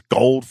ratings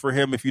gold for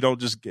him if he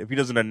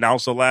doesn't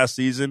announce the last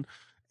season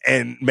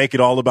and make it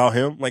all about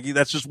him? Like,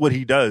 that's just what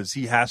he does.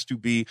 He has to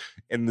be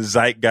in the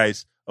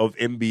zeitgeist of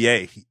the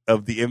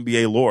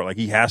NBA lore. Like,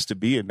 he has to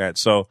be in that.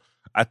 So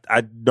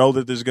I know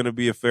that there's going to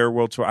be a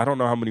farewell tour. I don't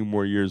know how many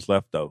more years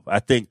left, though. I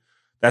think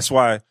that's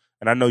why.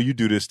 And I know you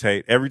do this,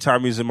 Tate. Every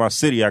time he's in my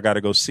city, I got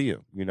to go see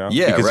him,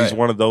 Yeah, because right. he's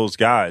one of those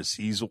guys.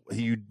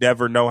 You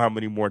never know how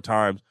many more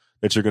times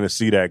that you're going to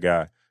see that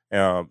guy.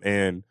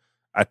 And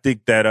I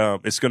think that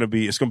it's going to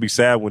be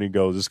sad when he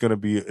goes. It's going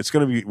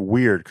to be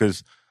weird,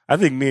 because I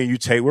think me and you,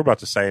 Tate, we're about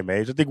the same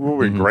age. I think we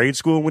were in grade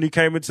school when he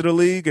came into the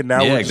league, and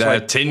now we're just exactly.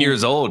 like 10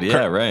 years old.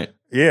 Yeah, right.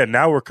 Yeah,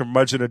 now we're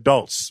curmudgeon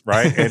adults,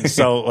 right? And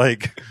so,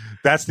 like,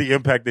 that's the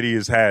impact that he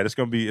has had. It's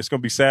gonna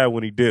be sad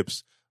when he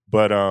dips.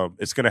 But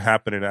it's going to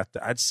happen, and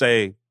I'd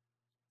say,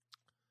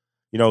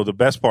 the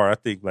best part, I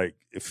think, like,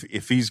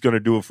 if he's going to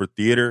do it for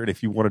theater, and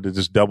if he wanted to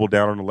just double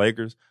down on the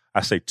Lakers,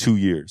 I say 2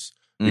 years,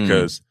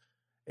 because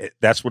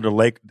that's when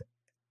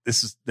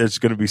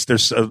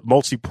there's a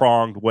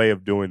multi-pronged way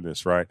of doing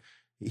this, right?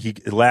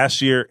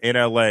 Last year in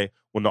LA,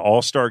 when the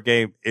All-Star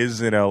game is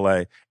in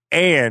LA,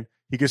 and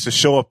he gets to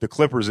show up the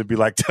Clippers and be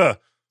like,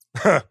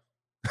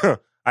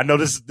 I know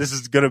this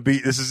is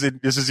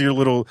your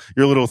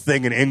little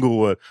thing in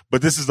Inglewood,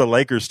 but this is the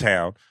Lakers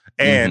town,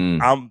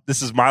 and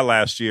this is my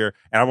last year,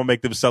 and I'm gonna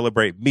make them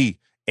celebrate me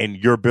in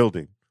your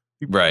building.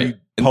 Right,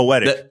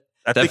 poetic.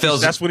 I think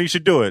that's when he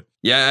should do it.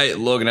 Yeah,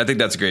 Logan, I think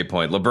that's a great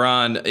point.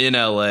 LeBron in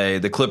LA,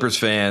 the Clippers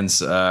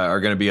fans are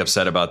going to be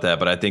upset about that,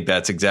 but I think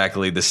that's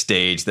exactly the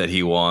stage that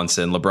he wants,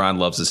 and LeBron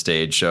loves the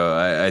stage, so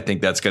I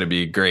think that's going to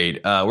be great.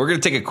 We're going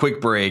to take a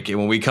quick break, and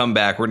when we come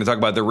back, we're going to talk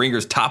about the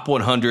Ringer's top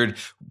 100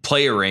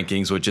 player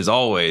rankings, which is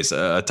always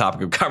a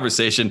topic of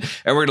conversation,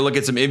 and we're going to look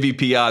at some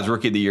MVP odds,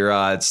 Rookie of the Year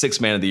odds, Sixth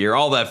Man of the Year,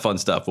 all that fun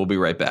stuff. We'll be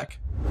right back.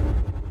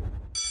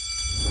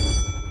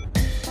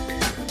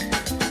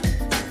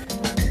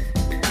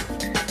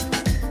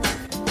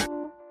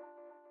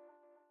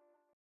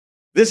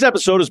 This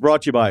episode is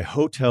brought to you by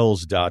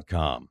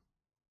Hotels.com.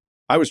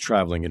 I was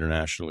traveling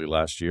internationally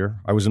last year.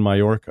 I was in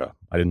Mallorca.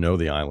 I didn't know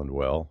the island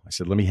well. I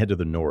said, let me head to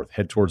the north,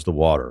 head towards the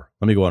water.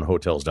 Let me go on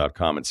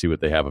Hotels.com and see what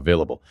they have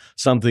available.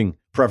 Something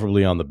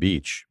preferably on the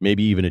beach,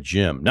 maybe even a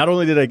gym. Not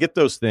only did I get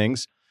those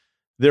things,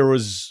 there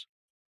was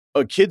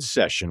a kids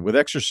session with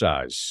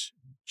exercise,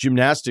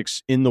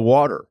 gymnastics in the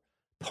water,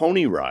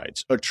 pony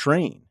rides, a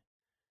train.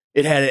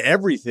 It had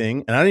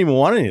everything, and I didn't even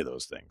want any of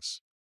those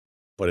things.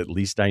 But at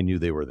least I knew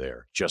they were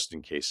there, just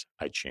in case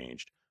I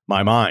changed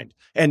my mind.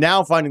 And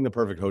now finding the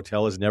perfect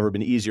hotel has never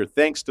been easier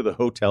thanks to the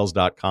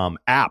Hotels.com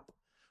app.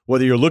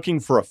 Whether you're looking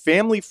for a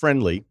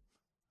family-friendly,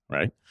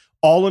 right,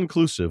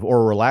 all-inclusive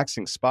or a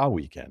relaxing spa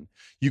weekend,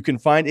 you can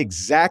find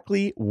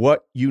exactly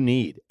what you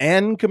need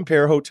and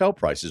compare hotel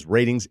prices,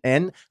 ratings,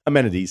 and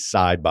amenities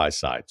side by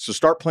side. So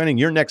start planning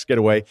your next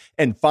getaway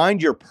and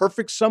find your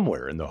perfect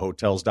somewhere in the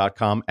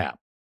Hotels.com app.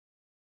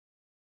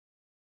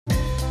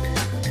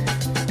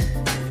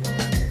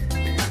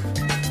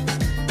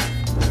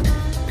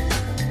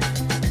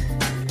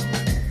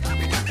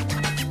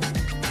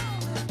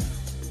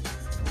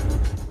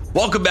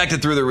 Welcome back to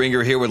Through the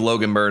Ringer, here with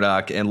Logan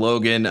Murdoch. And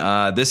Logan,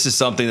 this is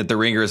something that the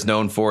Ringer is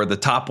known for, the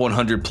top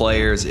 100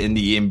 players in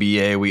the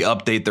NBA. We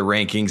update the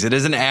rankings. It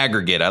is an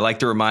aggregate. I like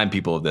to remind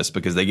people of this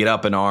because they get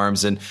up in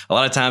arms. And a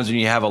lot of times when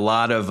you have a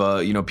lot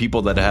of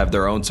people that have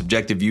their own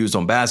subjective views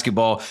on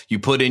basketball, you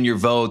put in your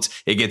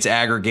votes, it gets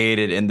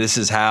aggregated, and this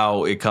is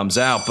how it comes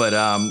out. But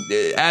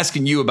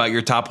asking you about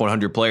your top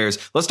 100 players,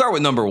 let's start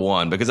with number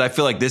one, because I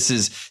feel like this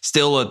is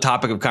still a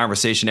topic of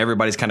conversation.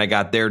 Everybody's kind of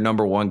got their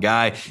number one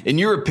guy. In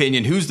your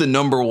opinion, who's the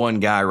number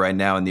one guy right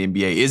now in the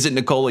NBA? Is it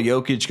Nikola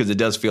Jokic? Because it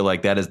does feel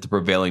like that is the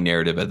prevailing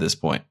narrative at this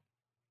point.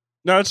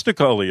 No, it's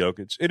Nikola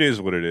Jokic. It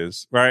is what it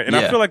is, right? And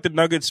I feel like the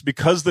Nuggets,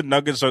 because the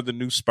Nuggets are the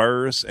new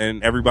Spurs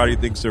and everybody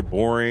thinks they're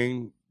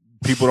boring,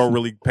 people don't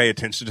really pay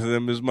attention to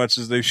them as much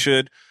as they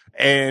should.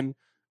 And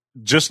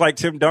just like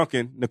Tim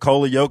Duncan,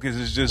 Nikola Jokic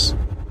is just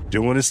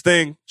doing his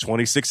thing.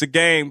 26 a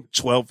game,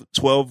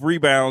 12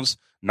 rebounds,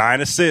 9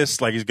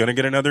 assists. Like, he's going to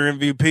get another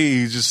MVP.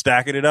 He's just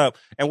stacking it up.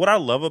 And what I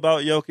love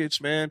about Jokic,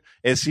 man,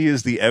 is he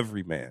is the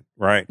everyman,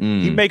 right?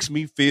 He makes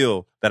me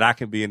feel that I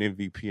can be an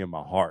MVP in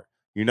my heart.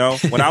 You know,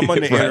 when I'm on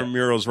the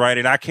intramurals, right,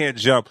 and I can't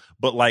jump,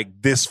 but like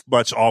this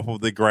much off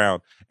of the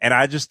ground. And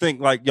I just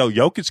think like,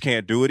 Jokic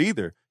can't do it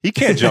either. He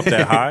can't jump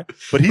that high,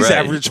 but he's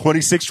averaging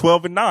 26,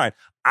 12, and 9.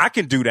 I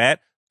can do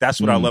that.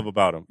 That's what I love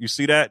about him. You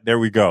see that? There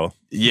we go.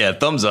 Yeah,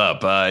 thumbs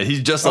up.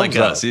 He's just like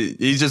us.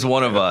 He's just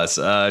one of us.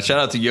 Shout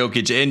out to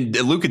Jokic and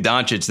Luka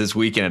Doncic this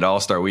weekend at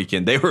All-Star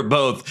Weekend. They were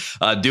both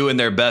doing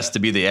their best to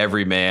be the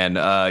everyman.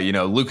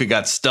 Luka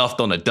got stuffed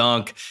on a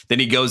dunk. Then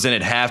he goes in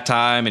at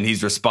halftime and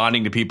he's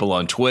responding to people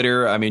on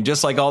Twitter. I mean,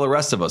 just like all the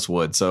rest of us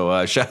would.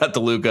 So shout out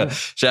to Luka.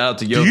 Shout out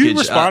to Jokic. Do you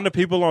respond to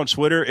people on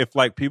Twitter? If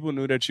like people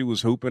knew that you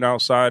was hooping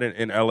outside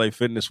in LA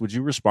Fitness, would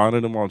you respond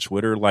to them on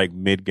Twitter like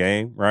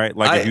mid-game, right?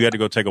 Like if you had to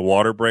go take a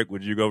water break,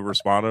 would you go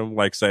respond to them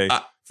like say,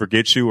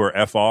 forget you or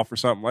F off or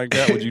something like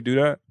that? Would you do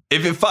that?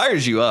 If it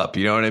fires you up,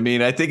 you know what I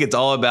mean? I think it's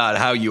all about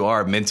how you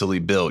are mentally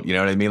built. You know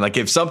what I mean? Like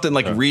if something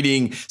like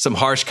reading some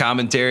harsh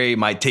commentary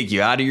might take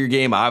you out of your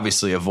game,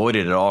 obviously avoid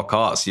it at all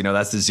costs. You know,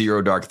 that's the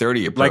 0 dark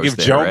 30 approach. Like if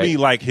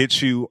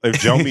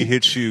Jomi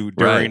hits you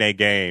during a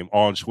game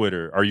on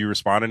Twitter, are you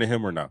responding to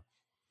him or no?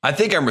 I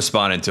think I'm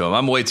responding to him.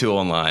 I'm way too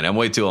online. I'm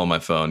way too on my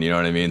phone. You know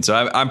what I mean? So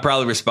I'm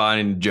probably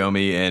responding to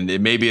Jomi,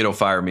 and maybe it'll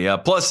fire me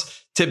up. Plus,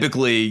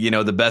 typically,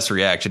 the best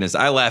reaction is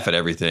I laugh at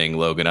everything,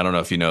 Logan. I don't know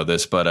if you know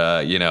this, but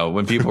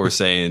when people are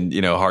saying,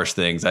 harsh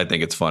things, I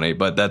think it's funny.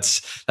 But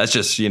that's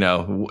just,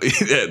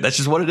 that's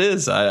just what it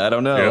is. I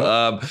don't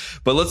know. Yeah.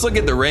 But let's look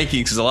at the rankings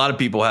because a lot of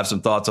people have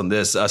some thoughts on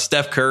this.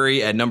 Steph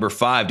Curry at number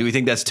 5. Do we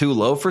think that's too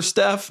low for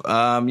Steph?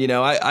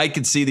 I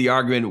could see the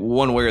argument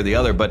one way or the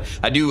other, but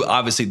I do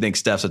obviously think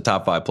Steph's a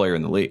top 5 player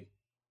in the league.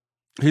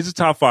 He's a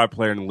top 5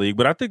 player in the league,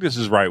 but I think this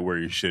is right where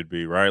he should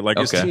be, right? Like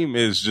his team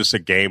is just a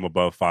game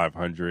above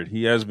 500.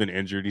 He has been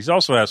injured. He's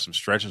also has some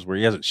stretches where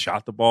he hasn't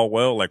shot the ball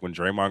well, like when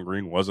Draymond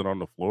Green wasn't on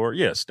the floor.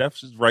 Yeah,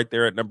 Steph's is right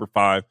there at number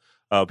 5.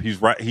 He's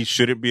right. He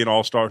shouldn't be an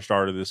all-star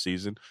starter this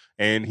season,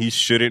 and he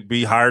shouldn't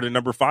be higher than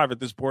number 5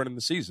 at this point in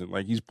the season.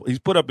 Like he's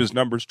put up his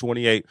numbers,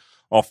 28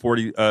 off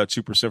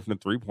 42% from the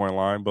 3-point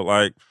line, but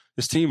like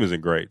his team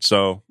isn't great.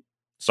 So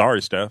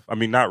sorry, Steph. I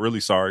mean, not really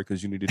sorry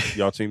because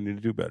y'all team need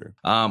to do better.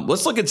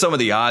 Let's look at some of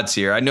the odds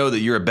here. I know that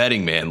you're a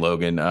betting man,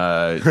 Logan.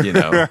 This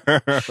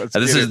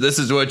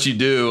is what you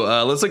do.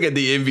 Let's look at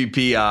the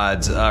MVP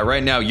odds.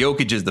 Right now,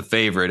 Jokic is the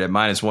favorite at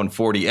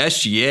 -140.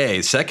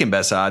 SGA, second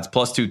best odds,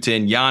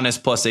 +210.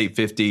 Giannis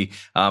 +850.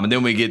 And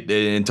then we get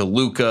into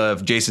Luka,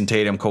 Jason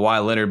Tatum,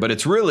 Kawhi Leonard. But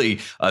it's really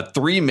a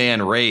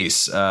 3-man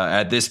race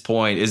at this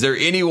point. Is there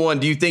anyone?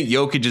 Do you think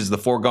Jokic is the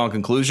foregone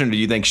conclusion, or do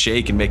you think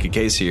Shea can make a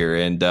case here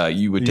and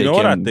you would take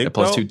him? I think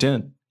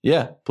 +210.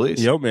 Yeah,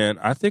 please. Yo, man,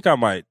 I think I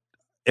might.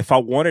 If I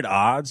wanted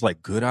odds,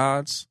 like good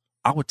odds,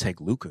 I would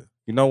take Luka.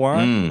 You know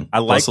why? I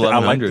like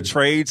the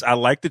trades. I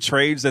like the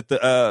trades that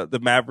the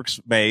Mavericks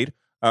made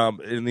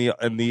in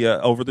the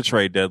over the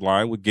trade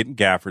deadline with getting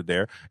Gafford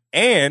there,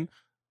 and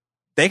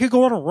they could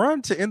go on a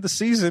run to end the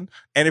season.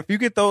 And if you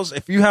get those,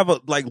 if you have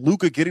like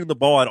Luka getting the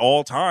ball at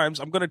all times,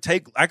 I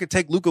could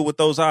take Luka with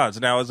those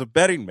odds. Now, as a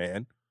betting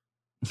man,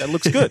 that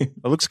looks good.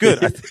 That looks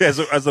good.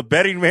 As a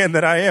betting man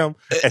that I am,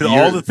 and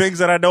all the things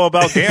that I know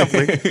about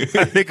gambling,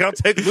 I think I'll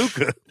take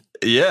Luka.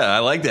 Yeah, I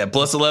like that.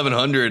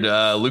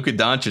 +1100, Luka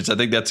Doncic. I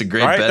think that's a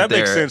great bet there. That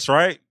makes sense,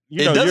 right?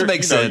 It does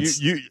make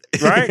sense.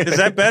 Right? Is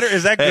that better?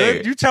 Is that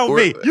good? You tell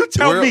me. You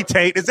tell me,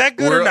 Tate. Is that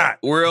good or not?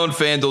 We're on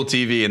FanDuel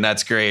TV, and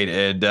that's great.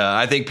 And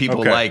I think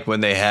people like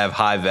when they have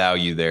high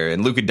value there.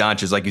 And Luka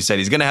Doncic, like you said,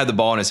 he's going to have the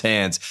ball in his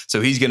hands,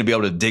 so he's going to be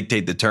able to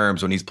dictate the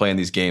terms when he's playing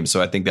these games.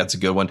 So I think that's a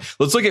good one.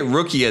 Let's look at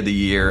Rookie of the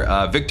Year.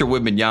 Victor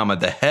Wembanyama,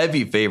 the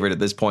heavy favorite at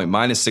this point,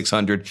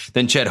 -600.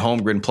 Then Chet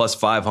Holmgren,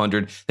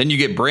 +500. Then you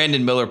get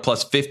Brandon Miller,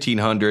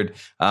 +1,500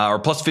 or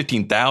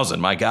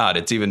 +15,000. My God,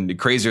 it's even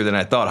crazier than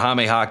I thought.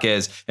 Jaime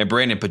Jaquez and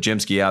Brandon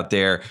Pajemski out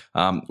there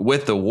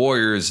with the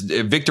Warriors.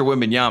 Victor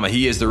Wembanyama,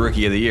 he is the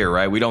Rookie of the Year,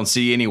 right? We don't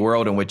see any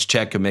world in which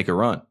Chet could make a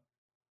run.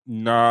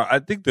 No, I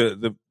think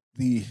the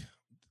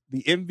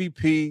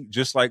MVP,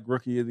 just like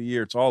Rookie of the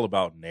Year, it's all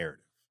about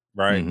narrative,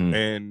 right? Mm-hmm.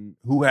 And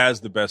who has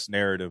the best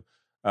narrative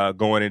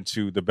going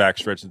into the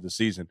backstretch of the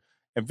season.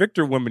 And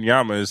Victor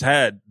Wembanyama has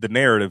had the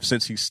narrative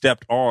since he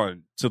stepped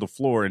on to the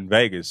floor in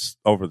Vegas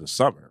over the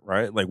summer,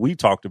 right? Like we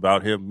talked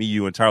about him, me,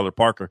 you, and Tyler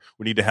Parker.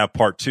 We need to have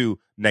part 2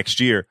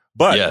 next year.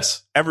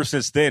 But ever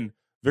since then,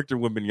 Victor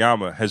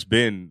Wembanyama has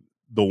been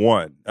the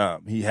one.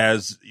 He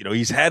has,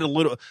 he's had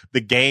the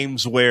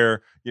games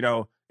where,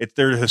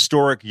 they're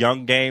historic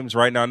young games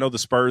right now. I know the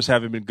Spurs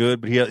haven't been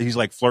good, but he's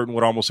like flirting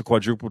with almost a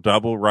quadruple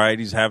double, right?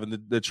 He's having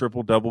the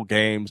triple double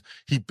games.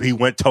 He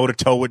went toe to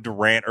toe with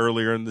Durant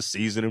earlier in the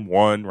season and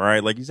won,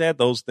 right? Like he's had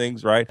those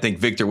things, right? I think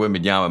Victor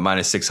Wembanyama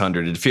minus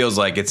 600. It feels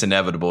like it's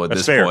inevitable at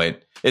That's this fair. point.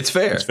 It's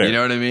fair. You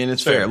know what I mean?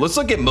 It's fair. Let's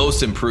look at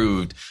most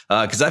improved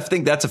because I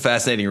think that's a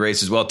fascinating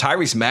race as well.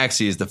 Tyrese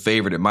Maxey is the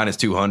favorite at minus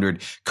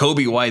 200.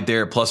 Kobe White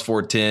there at plus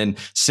 410.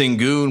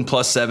 Sengun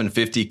plus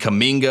 750.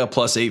 Kuminga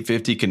plus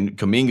 850.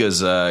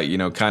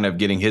 Kuminga's kind of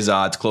getting his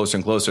odds closer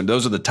and closer.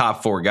 Those are the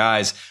top 4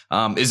 guys.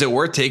 Is it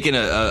worth taking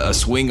a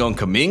swing on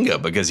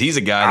Kuminga because he's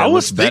a guy that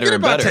looks better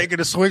and better? I was thinking about taking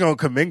a swing on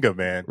Kuminga,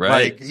 man.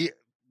 Right. Like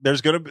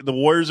the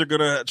Warriors are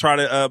gonna try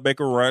to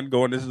make a run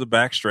going into the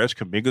backstretch.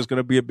 Kuminga's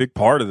gonna be a big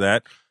part of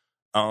that.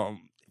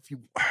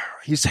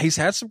 He's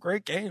had some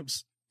great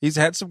games.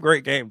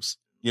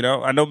 You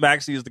know, I know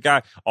Maxey is the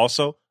guy.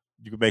 Also,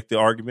 you could make the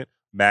argument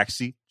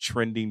Maxey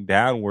trending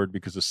downward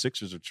because the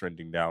Sixers are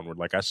trending downward.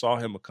 Like I saw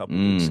him a couple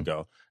weeks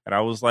ago, and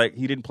I was like,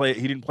 he didn't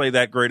play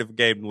that great of a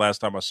game the last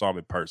time I saw him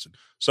in person.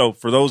 So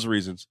for those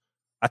reasons,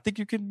 I think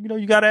you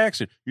got to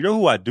action. You know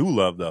who I do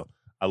love though?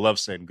 I love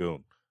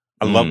Sengun.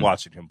 I love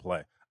watching him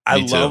play. I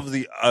love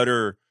the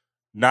utter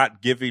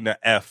not giving a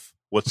F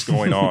what's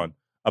going on.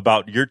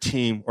 About your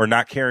team or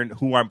not caring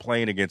who I'm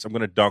playing against, I'm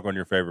going to dunk on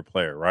your favorite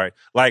player, right?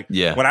 Like,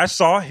 when I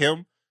saw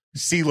him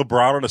see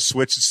LeBron on a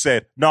switch and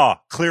said, nah,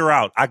 clear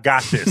out, I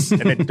got this,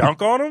 and then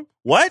dunk on him?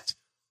 What?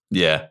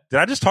 Yeah. Did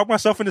I just talk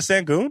myself into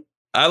Sengun?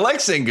 I like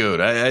Sengun.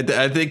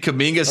 I think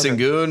Kuminga,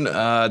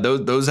 Sengun,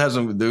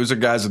 those are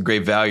guys with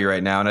great value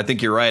right now, and I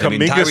think you're right.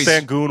 Kuminga,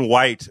 Sengun,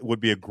 White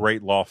would be a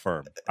great law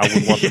firm. I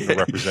would want them to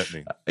represent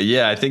me.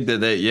 Yeah, I think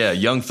that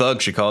Young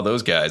Thug should call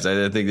those guys.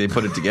 I think they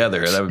put it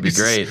together. That would be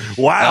great.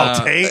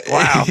 Wow, Tate.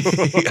 Wow.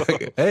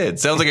 Hey,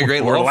 it sounds like a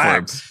great law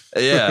firm.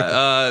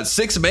 Yeah,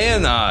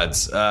 6-man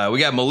odds. We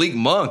got Malik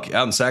Monk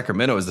out in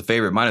Sacramento as the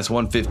favorite, minus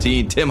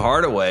 115. Tim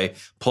Hardaway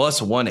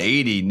plus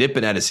 180,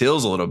 nipping at his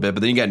heels a little bit.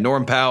 But then you got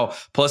Norm Powell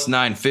plus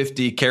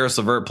 950, Karis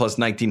LeVert plus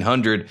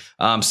 1900.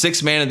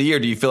 6-man of the year.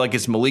 Do you feel like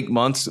it's Malik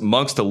Monk's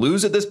to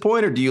lose at this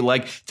point, or do you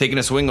like taking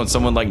a swing on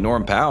someone like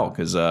Norm Powell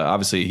because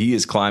obviously he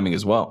is climbing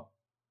as well?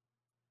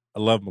 I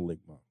love Malik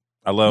Monk.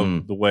 I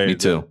love the way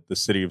the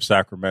city of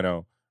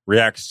Sacramento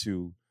reacts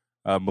to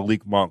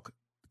Malik Monk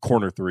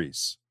corner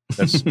threes.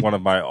 That's one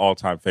of my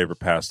all-time favorite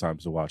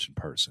pastimes to watch in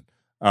person.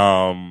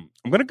 I'm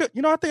gonna go.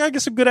 I think I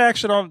get some good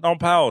action on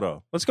Powell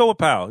though. Let's go with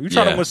Powell. You're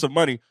trying to win some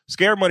money.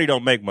 Scared money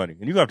don't make money,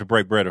 and you have to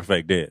break bread or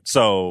fake dead.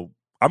 So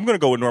I'm gonna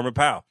go with Norman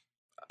Powell.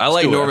 I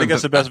like Norman. I think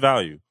that's the best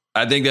value.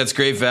 I think that's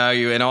great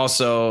value. And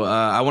also,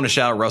 I want to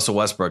shout out Russell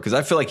Westbrook because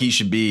I feel like he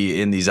should be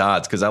in these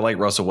odds because I like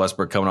Russell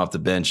Westbrook coming off the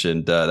bench.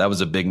 And that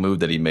was a big move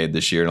that he made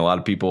this year. And a lot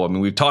of people,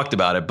 we've talked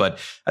about it, but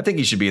I think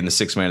he should be in the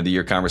 6-man of the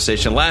year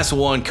conversation. Last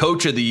one,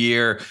 coach of the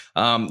year.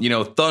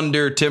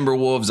 Thunder,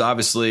 Timberwolves,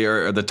 obviously,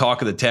 are the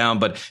talk of the town.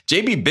 But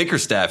JB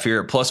Bickerstaff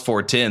here at plus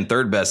 410,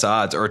 third best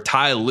odds, or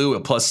Ty Lue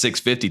at plus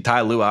 650.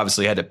 Ty Lue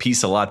obviously had to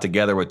piece a lot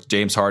together with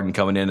James Harden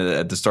coming in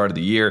at the start of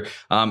the year.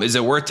 Is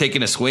it worth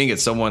taking a swing at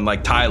someone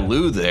like Ty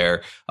Lue there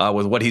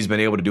with what he's been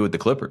able to do with the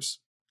Clippers?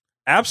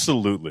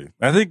 Absolutely.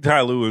 I think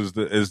Ty Lue is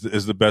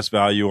the best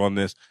value on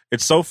this.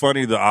 It's so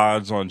funny, the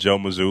odds on Joe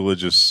Mazzulla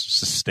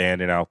just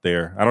standing out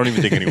there. I don't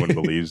even think anyone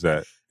believes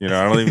that. I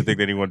don't even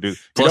think anyone do.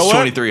 Plus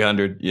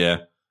 2,300. Yeah.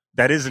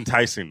 That is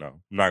enticing, though.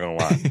 I'm not going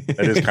to lie.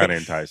 That is kind of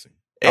enticing.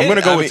 I'm going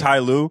to go with Ty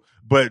Lue,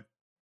 but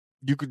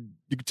you could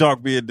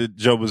talk me into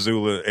Joe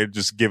Mazzulla and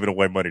just giving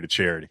away money to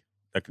charity.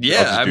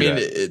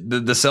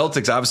 The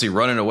Celtics obviously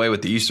running away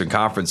with the Eastern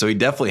Conference, so he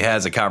definitely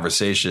has a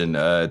conversation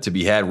to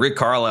be had. Rick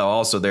Carlisle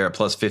also there at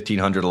plus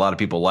 1,500. A lot of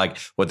people like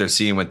what they're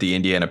seeing with the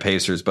Indiana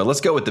Pacers, but let's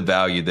go with the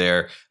value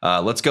there.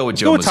 Let's go with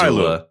Joe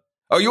Mazzulla.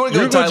 Oh, you want to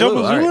go with Ty Lue?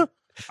 Mazzulla?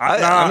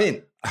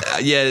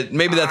 Right.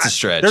 Maybe that's a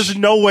stretch. There's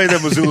no way that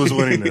Mazzulla's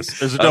winning this.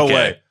 There's no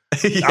way.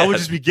 Yeah. I would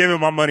just be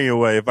giving my money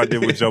away if I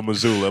did with Joe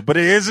Mazzulla, but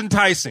it is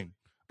enticing.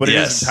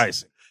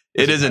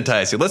 It is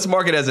enticing. Let's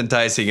mark it as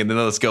enticing, and then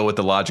let's go with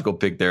the logical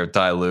pick there of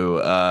Ty Lue.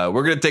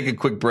 We're going to take a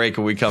quick break.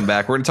 When we come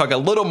back, we're going to talk a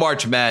little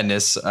March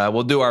Madness.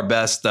 We'll do our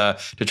best to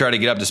try to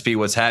get up to speed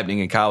what's happening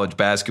in college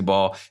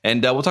basketball,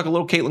 and we'll talk a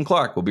little Caitlin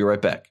Clark. We'll be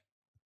right back.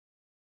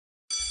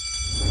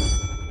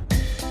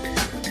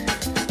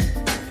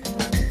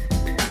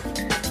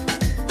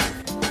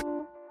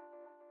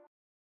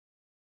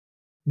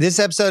 This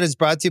episode is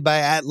brought to you by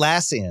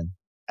Atlassian.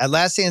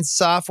 Atlassian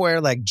software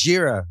like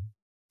Jira,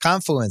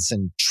 Confluence,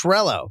 and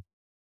Trello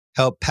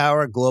help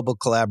power global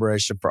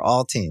collaboration for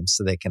all teams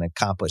so they can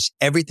accomplish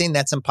everything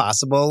that's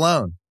impossible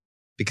alone.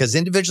 Because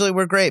individually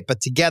we're great,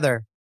 but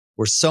together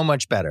we're so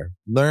much better.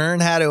 Learn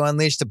how to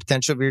unleash the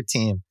potential of your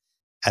team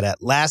at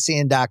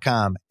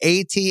Atlassian.com.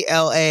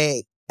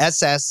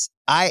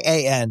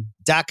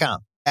 Atlassian.com.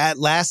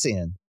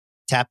 Atlassian.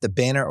 Tap the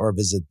banner or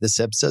visit this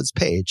episode's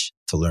page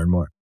to learn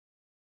more.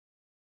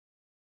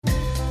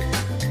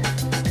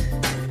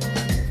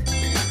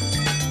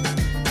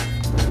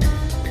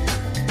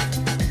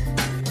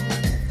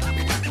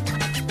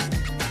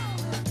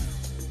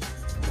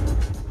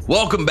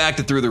 Welcome back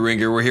to Through the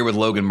Ringer. We're here with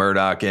Logan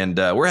Murdoch, and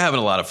we're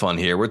having a lot of fun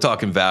here. We're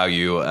talking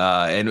value,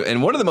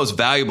 and one of the most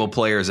valuable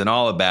players in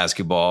all of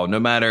basketball, no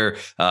matter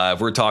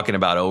if we're talking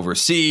about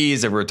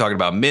overseas, if we're talking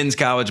about men's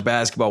college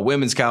basketball,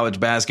 women's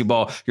college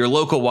basketball, your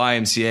local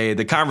YMCA,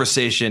 the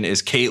conversation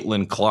is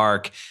Caitlin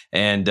Clark.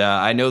 And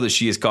I know that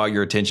she has caught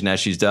your attention, as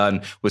she's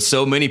done with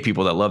so many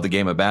people that love the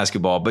game of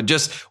basketball. But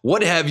just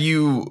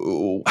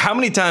how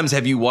many times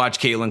have you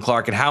watched Caitlin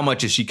Clark, and how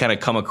much has she kind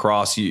of come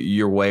across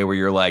your way where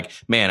you're like,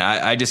 man,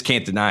 I just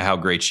can't deny how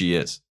great she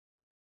is?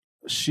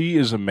 She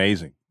is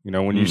amazing. You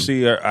know, when you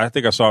see her, I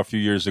think I saw a few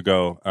years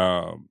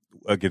ago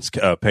against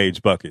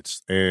Paige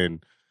Buckets.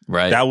 And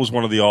that was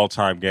one of the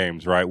all-time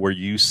games, right, where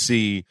you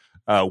see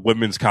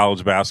women's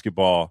college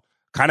basketball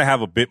kind of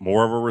have a bit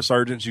more of a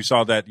resurgence. You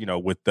saw that, you know,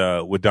 with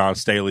Dawn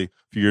Staley a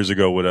few years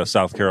ago with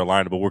South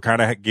Carolina, but we're kind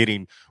of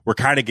getting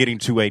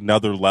to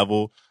another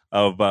level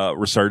of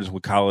resurgence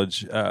with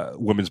college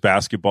women's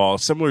basketball,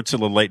 similar to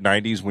the late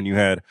 '90s when you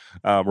had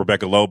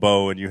Rebecca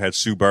Lobo and you had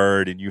Sue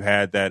Bird and you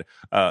had that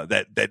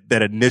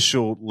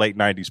initial late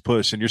 '90s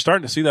push, and you're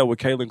starting to see that with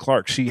Caitlin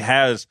Clark. She's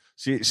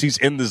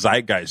in the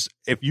zeitgeist.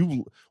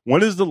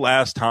 When is the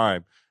last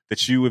time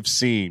that you have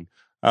seen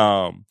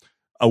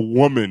a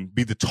woman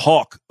be the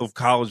talk of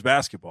college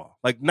basketball?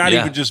 Like, not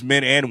even just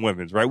men and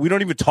women's, right? We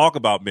don't even talk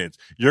about men's.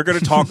 You're going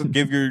to talk and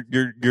give your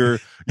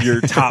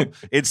top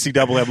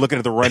NCAA. I'm looking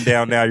at the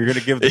rundown now. You're going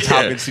to give the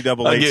top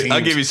NCAA teams.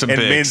 I'll give you some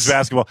picks. Men's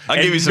basketball. I'll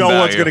give you some No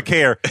value. one's going to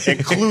care,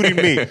 including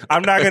me.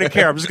 I'm not going to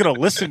care. I'm just going to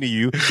listen to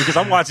you because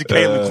I'm watching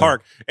Caitlin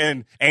Clark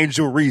and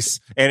Angel Reese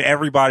and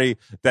everybody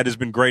that has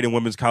been great in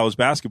women's college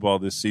basketball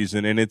this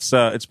season. And it's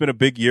been a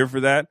big year for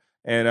that.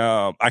 And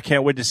I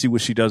can't wait to see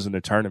what she does in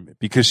the tournament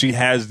because she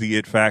has the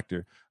it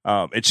factor.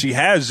 And she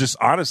has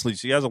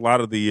she has a lot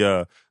of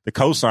the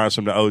cosigns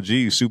from the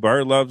OG. Sue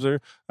Bird loves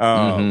her.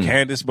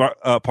 Candace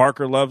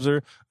Parker loves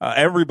her.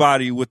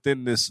 Everybody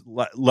within this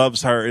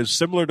loves her. It's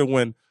similar to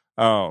when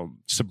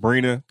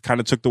Sabrina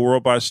kind of took the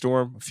world by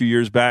storm a few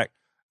years back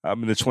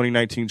in the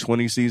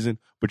 2019-20 season.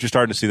 But you're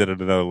starting to see that at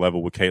another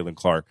level with Caitlin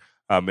Clark.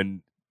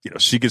 And you know,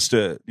 she gets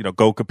to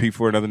go compete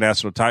for another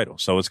national title.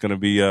 So it's gonna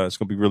be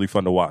really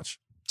fun to watch.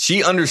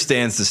 She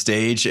understands the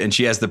stage and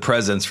she has the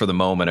presence for the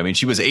moment. I mean,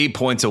 she was 8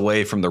 points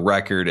away from the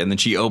record, and then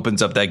she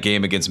opens up that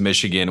game against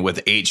Michigan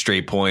with 8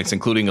 straight points,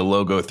 including a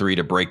logo 3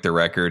 to break the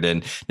record.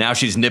 And now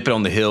she's nipping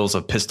on the heels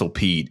of Pistol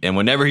Pete. And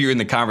whenever you're in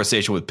the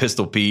conversation with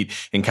Pistol Pete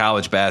in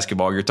college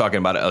basketball, you're talking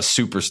about a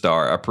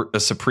superstar, a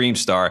supreme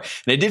star.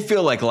 And it did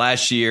feel like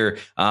last year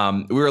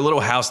we were a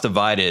little house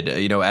divided,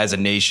 as a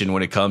nation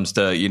when it comes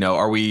to,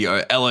 are we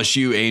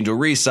LSU Angel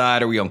Reese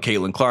side? Are we on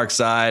Caitlin Clark's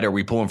side? Are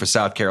we pulling for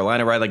South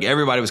Carolina, right? Like,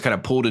 everybody was kind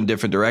of pulled in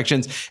different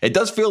directions. It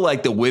does feel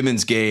like the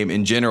women's game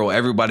in general,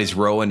 everybody's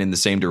rowing in the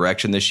same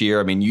direction this year.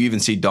 I mean, you even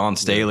see Dawn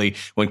Staley,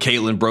 when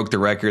Caitlin broke the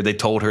record, they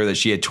told her that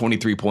she had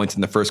 23 points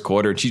in the first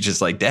quarter, and she's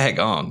just like,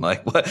 daggone,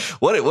 like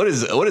what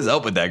is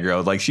up with that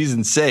girl? Like, she's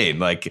insane.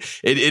 Like,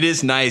 it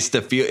is nice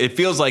to feel. It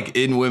feels like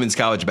in women's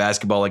college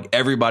basketball, like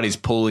everybody's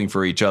pulling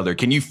for each other.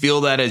 Can you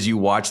feel that as you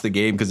watch the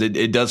game? Because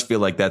it does feel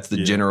like that's the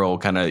general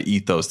kind of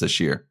ethos this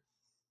year.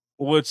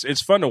 Well,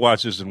 it's fun to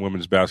watch this in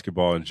women's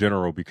basketball in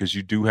general because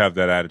you do have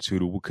that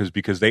attitude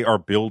because they are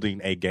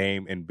building a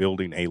game and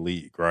building a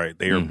league, right?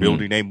 They are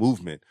building a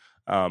movement.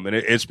 And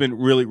it's been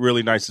really,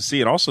 really nice to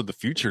see. And also the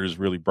future is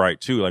really bright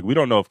too. Like, we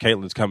don't know if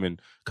Caitlin's coming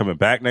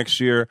back next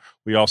year.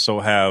 We also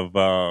have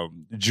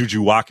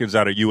Juju Watkins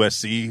out of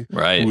USC,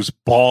 right, who's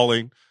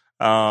balling.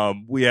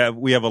 We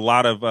have a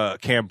lot of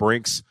Cam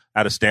Brinks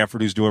out of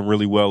Stanford who's doing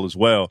really well as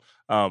well.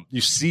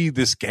 You see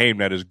this game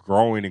that is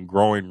growing and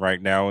growing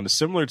right now, and it's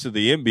similar to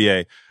the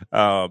NBA.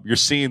 You're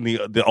seeing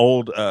the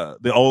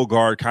old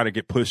guard kind of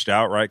get pushed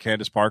out, right?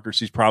 Candace Parker,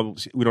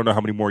 we don't know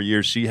how many more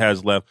years she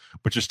has left,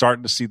 but you're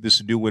starting to see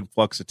this new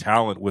influx of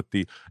talent with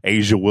the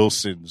Asia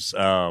Wilsons,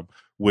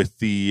 with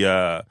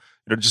the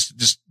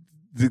just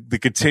the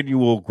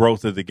continual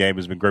growth of the game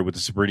has been great with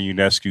the Sabrina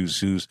Ionescu's,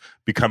 who's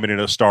becoming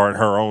a star in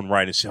her own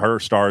right. And her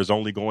star is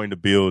only going to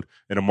build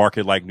in a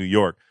market like New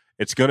York.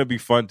 It's going to be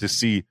fun to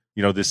see,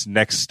 this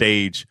next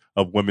stage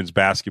of women's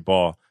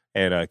basketball,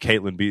 and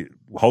Caitlin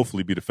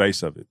hopefully be the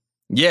face of it.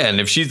 Yeah,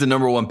 and if she's the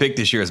number one pick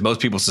this year, as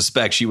most people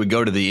suspect, she would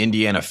go to the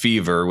Indiana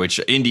Fever, which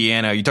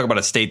Indiana, you talk about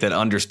a state that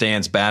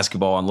understands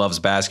basketball and loves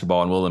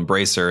basketball and will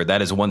embrace her.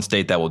 That is one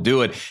state that will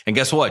do it. And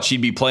guess what? She'd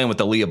be playing with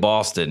Aaliyah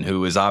Boston,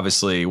 who is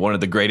obviously one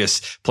of the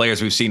greatest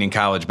players we've seen in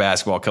college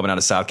basketball coming out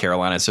of South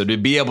Carolina. So to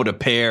be able to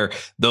pair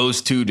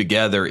those two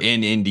together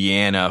in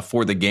Indiana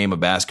for the game of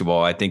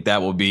basketball, I think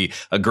that will be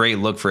a great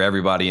look for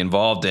everybody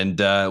involved. And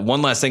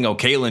one last thing on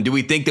Caitlin, do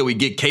we think that we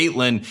get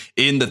Caitlin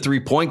in the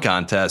 3-point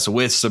contest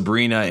with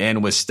Sabrina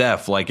and with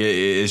Steph? Like,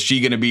 is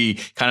she going to be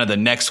kind of the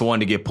next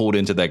one to get pulled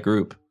into that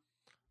group?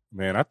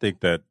 Man, I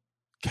think that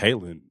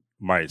Caitlin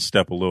might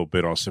step a little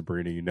bit on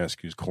Sabrina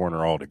Ionescu's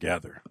corner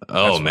altogether.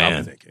 Oh, That's man. what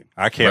I'm thinking.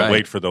 I can't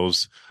wait for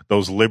those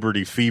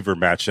Liberty Fever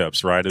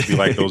matchups, right? It'd be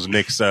like those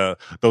Knicks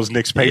Pacers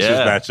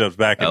matchups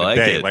back in the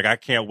day. Like, I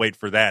can't wait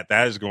for that.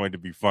 That is going to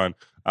be fun.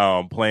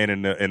 playing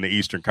in the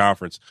Eastern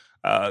Conference.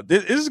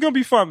 This is going to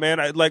be fun, man.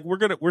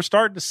 We're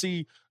starting to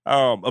see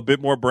a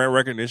bit more brand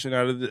recognition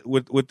out of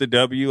with the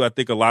W. I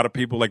think a lot of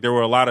people, like, there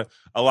were a lot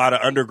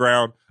of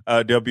underground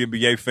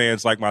WNBA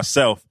fans like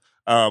myself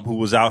who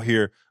was out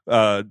here,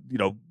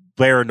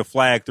 bearing the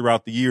flag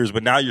throughout the years.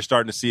 But now you're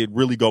starting to see it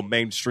really go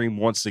mainstream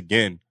once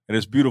again, and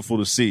it's beautiful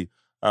to see.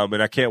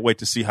 And I can't wait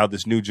to see how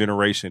this new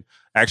generation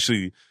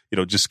actually,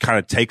 just kind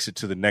of takes it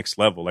to the next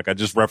level. Like I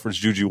just referenced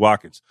Juju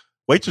Watkins.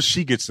 Wait till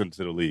she gets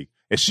into the league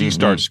and she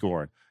starts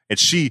scoring, and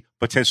she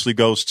potentially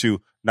goes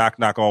to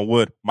knock on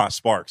wood, my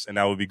Sparks, and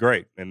that would be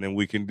great. And then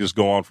we can just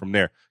go on from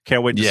there.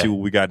 Can't wait to see what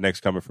we got next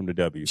coming from the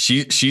W.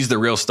 She's the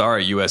real star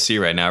at USC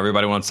right now.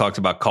 Everybody wants to talk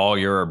about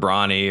Collier or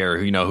Bronny or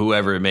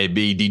whoever it may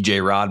be,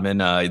 DJ Rodman.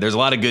 There's a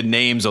lot of good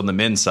names on the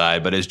men's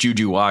side, but it's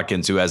Juju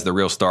Watkins who has the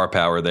real star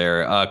power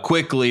there.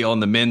 Quickly on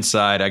the men's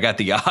side, I got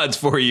the odds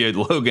for you,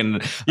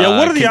 Logan. Yeah,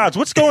 what are the odds?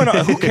 What's going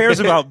on? Who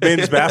cares about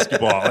men's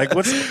basketball? Like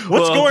what's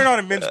going on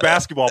in men's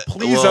basketball?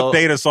 Please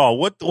update us all.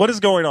 What is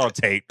going on,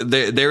 Tate?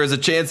 There is a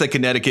chance that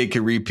Connecticut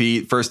can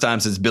repeat. First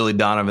time since Billy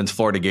Donovan's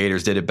Florida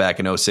Gators did it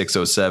back in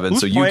 06-07.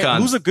 So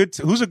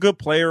UConn. Who's a good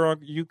player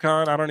on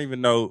UConn? I don't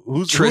even know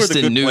who are the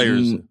good Newton,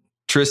 players.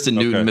 Tristan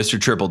Newton, Mr.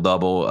 Triple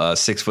Double,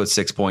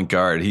 6'6" point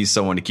guard. He's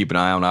someone to keep an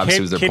eye on. Obviously,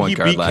 he was their point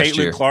guard last year. Can he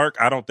beat Caitlin Clark?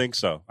 I don't think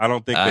so. I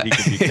don't think that he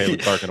can beat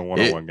Caitlin Clark in a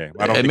one-on-one game.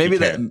 I don't think he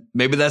can.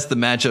 Maybe that's the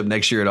matchup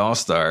next year at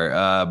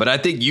All-Star. But I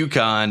think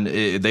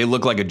UConn, they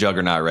look like a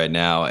juggernaut right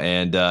now.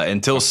 And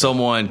until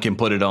someone can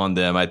put it on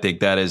them, I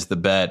think that is the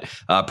bet.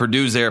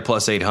 Purdue's there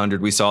plus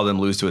 800. We saw them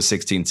lose to a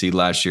 16 seed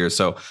last year.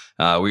 So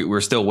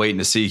we're still waiting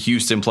to see.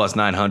 Houston plus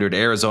 900,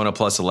 Arizona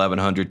plus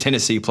 1100,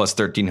 Tennessee plus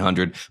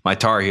 1300, my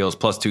Tar Heels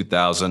plus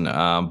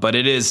 2000. But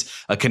it is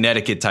a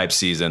Connecticut type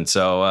season.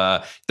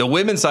 So the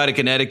women's side of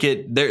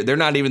Connecticut, they're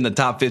not even the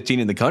top 15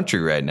 in the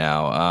country right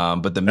now.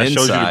 But the men's side,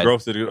 that shows you the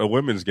growth of a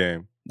women's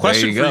game.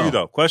 Question for you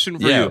though. Question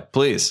for you,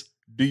 please.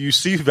 Do you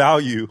see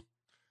value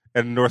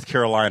in North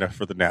Carolina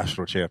for the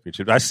national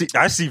championship? I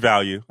see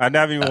value. I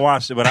never even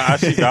watched it, but I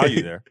see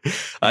value there.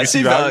 I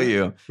see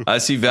value.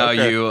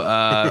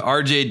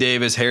 RJ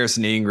Davis,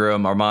 Harrison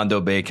Ingram, Armando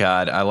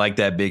Bacot. I like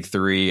that big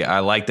three.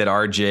 I like that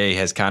RJ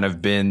has kind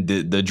of been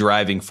the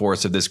driving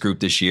force of this group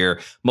this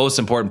year. Most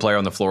important player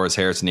on the floor is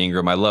Harrison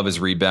Ingram. I love his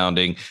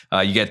rebounding.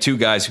 You got two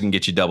guys who can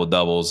get you double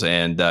doubles,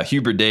 and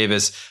Hubert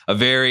Davis, a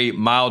very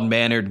mild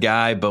mannered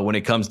guy, but when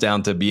it comes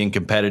down to being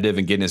competitive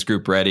and getting his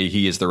group ready,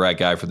 he is the right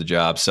guy for the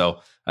job. So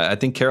I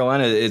think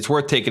Carolina, it's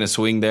worth taking a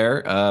swing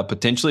there,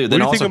 potentially. What do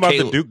you think about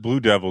the Duke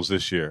Blue Devils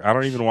this year? I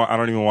don't even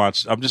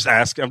watch. I'm just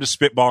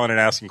spitballing and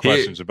asking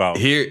questions about.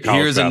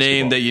 Here's a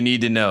name that you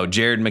need to know: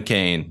 Jared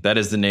McCain. That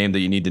is the name that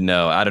you need to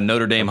know. Out of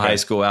Notre Dame High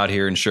School out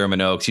here in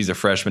Sherman Oaks, he's a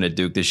freshman at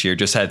Duke this year.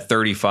 Just had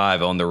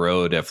 35 on the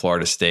road at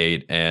Florida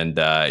State, and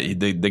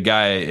the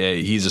guy,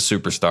 he's a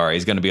superstar.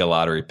 He's going to be a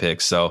lottery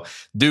pick. So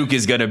Duke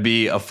is going to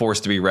be a force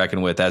to be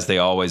reckoned with, as they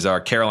always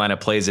are. Carolina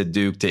plays at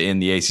Duke to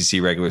end the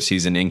ACC regular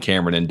season in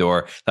Cameron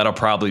Indoor. That'll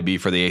probably be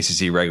for the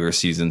ACC regular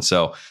season.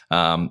 So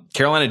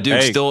Carolina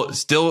Duke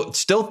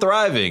still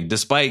thriving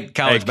despite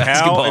college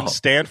basketball. Cal and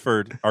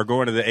Stanford are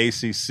going to the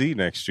ACC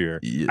next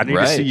year. I need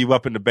to see you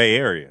up in the Bay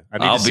Area. I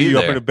need to see you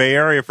up in the Bay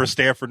Area for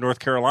Stanford, North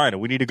Carolina.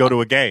 We need to go to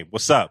a game.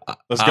 What's up?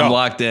 Let's go. I'm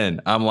locked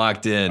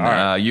in.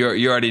 Right.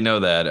 You already know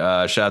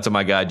that. Shout out to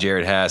my guy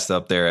Jared Hast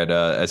up there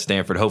at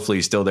Stanford. Hopefully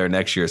he's still there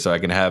next year, so I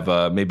can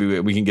have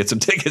maybe we can get some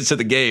tickets to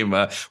the game.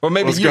 Or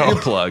maybe your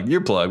plug.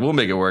 We'll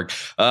make it work.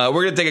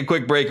 We're gonna take a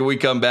quick break, and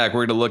we come back.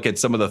 We're going to look at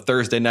some of the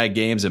Thursday night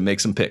games and make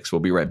some picks.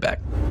 We'll be right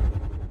back.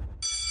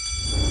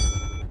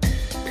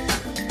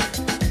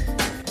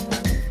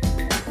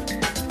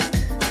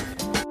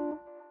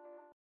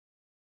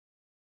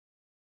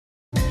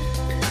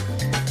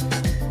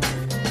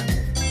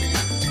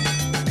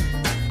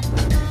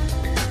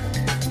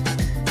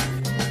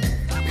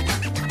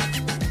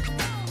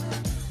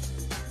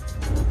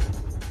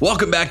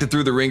 Welcome back to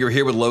Through the Ringer,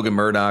 here with Logan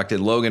Murdoch.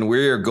 And Logan,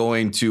 we are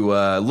going to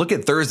look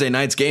at Thursday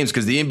night's games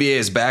because the NBA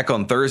is back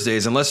on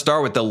Thursdays. And let's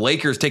start with the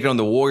Lakers taking on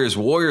the Warriors.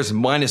 Warriors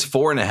minus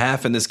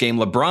 4.5 in this game.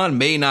 LeBron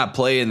may not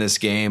play in this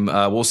game.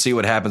 We'll see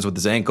what happens with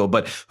his ankle.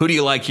 But who do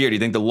you like here? Do you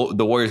think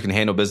the Warriors can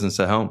handle business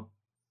at home?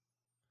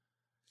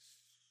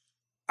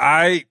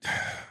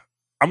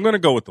 I'm going to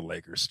go with the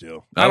Lakers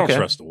still. I don't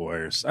trust the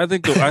Warriors. I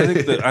think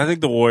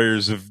the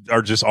Warriors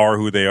are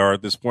who they are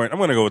at this point. I'm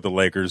going to go with the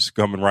Lakers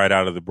coming right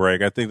out of the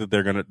break. I think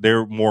that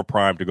they're more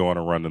primed to go on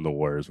a run than the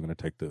Warriors. I'm going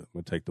to take the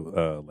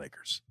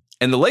Lakers.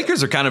 And the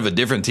Lakers are kind of a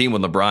different team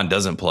when LeBron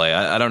doesn't play.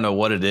 I don't know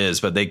what it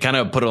is, but they kind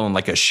of put on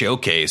like a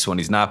showcase when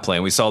he's not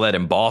playing. We saw that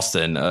in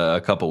Boston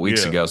a couple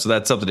weeks ago. So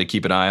that's something to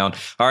keep an eye on.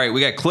 All right,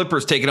 we got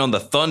Clippers taking on the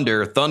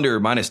Thunder. Thunder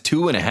minus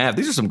 2.5.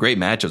 These are some great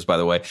matchups, by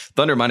the way.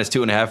 Thunder minus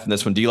 2.5 in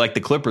this one. Do you like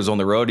the Clippers on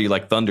the road, or do you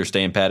like Thunder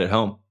staying pat at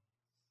home?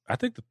 I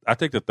think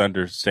the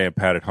Thunder staying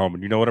pat at home.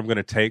 And you know what I'm going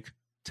to take?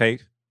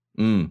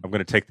 I'm going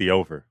to take the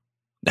over.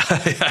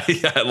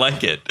 I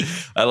like it.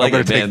 I'm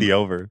going to take the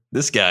over.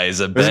 This guy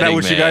is a betting Isn't that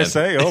what man. you guys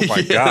say? Oh,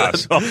 my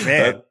gosh. Oh,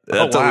 man.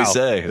 That's wow. what we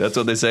say. That's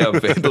what they say on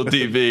FanDuel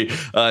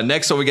TV.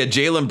 Next one, we got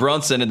Jalen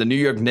Brunson and the New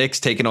York Knicks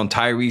taking on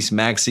Tyrese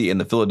Maxey and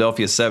the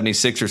Philadelphia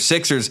 76ers.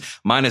 Sixers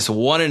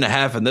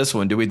 -1.5 in this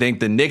one. Do we think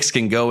the Knicks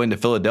can go into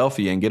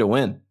Philadelphia and get a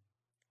win?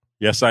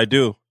 Yes, I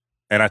do.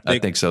 And I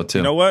think so, too.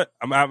 You know what?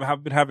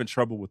 I've been having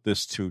trouble with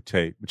this, too,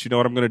 Tate. But you know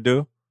what I'm going to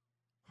do?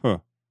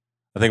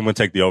 I think I'm going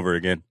to take the over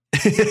again.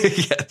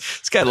 Yeah,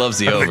 this guy loves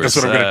the overs. That's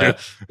what I'm going to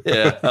do.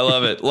 Yeah, I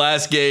love it.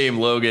 Last game,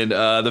 Logan.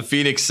 The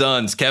Phoenix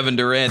Suns, Kevin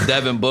Durant,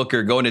 Devin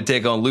Booker going to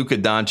take on Luka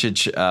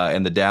Doncic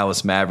and the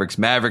Dallas Mavericks.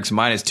 Mavericks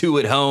 -2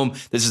 at home.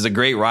 This is a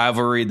great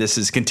rivalry. This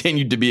has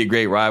continued to be a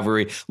great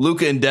rivalry.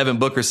 Luka and Devin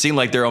Booker seem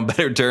like they're on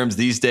better terms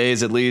these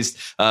days, at least.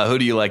 Who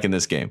do you like in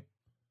this game?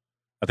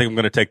 I think I'm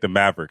going to take the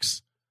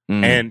Mavericks.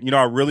 And,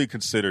 I really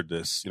considered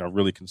this. I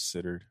really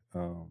considered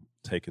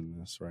taking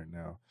this right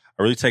now.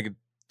 I really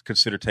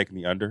consider taking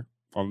the under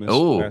on this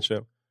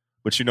matchup.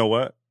 But you know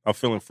what? I'm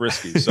feeling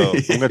frisky, so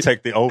I'm going to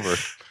take the over.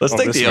 Let's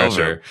take the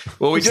over.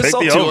 Well, we just saw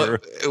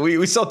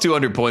we saw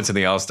 200 points in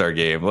the All-Star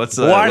game.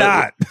 Why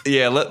not?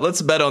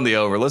 Let's bet on the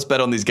over. Let's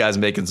bet on these guys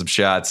making some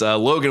shots.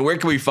 Logan, where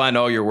can we find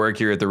all your work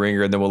here at The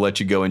Ringer, and then we'll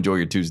let you go enjoy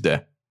your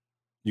Tuesday?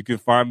 You can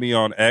find me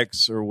on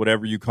X or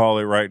whatever you call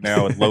it right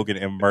now at Logan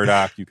M.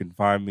 Murdoch. You can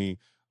find me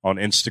on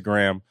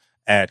Instagram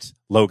at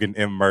Logan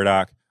M.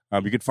 Murdoch.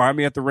 You can find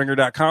me at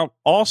theringer.com.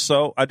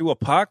 Also, I do a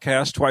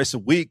podcast twice a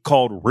week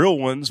called Real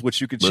Ones,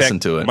 which you can check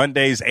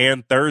Mondays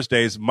and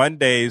Thursdays.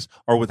 Mondays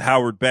are with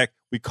Howard Beck.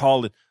 We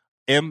call it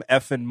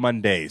MFN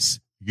Mondays.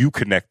 You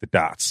connect the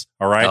dots.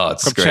 All right?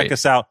 Come great. Check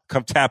us out.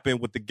 Come tap in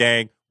with the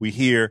gang. We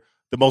hear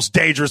the most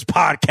dangerous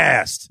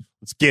podcast.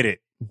 Let's get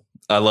it.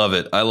 I love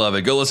it.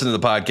 Go listen to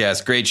the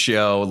podcast. Great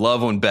show.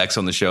 Love when Beck's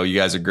on the show. You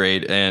guys are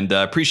great. And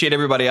appreciate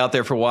everybody out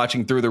there for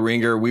watching Through the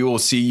Ringer. We will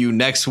see you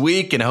next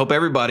week, and I hope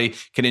everybody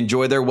can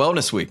enjoy their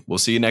wellness week. We'll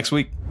see you next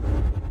week.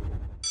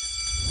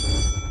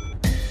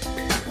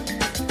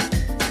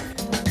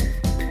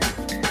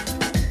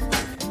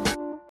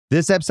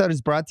 This episode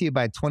is brought to you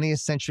by 20th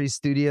Century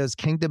Studios'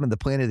 Kingdom of the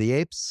Planet of the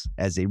Apes.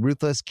 As a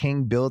ruthless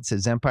king builds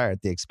his empire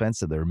at the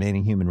expense of the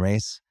remaining human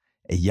race,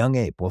 a young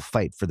ape will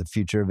fight for the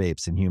future of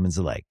apes and humans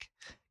alike.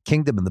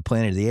 Kingdom of the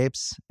Planet of the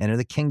Apes. Enter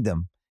the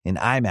kingdom in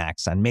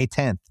IMAX on May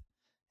 10th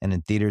and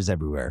in theaters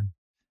everywhere.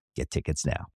 Get tickets now.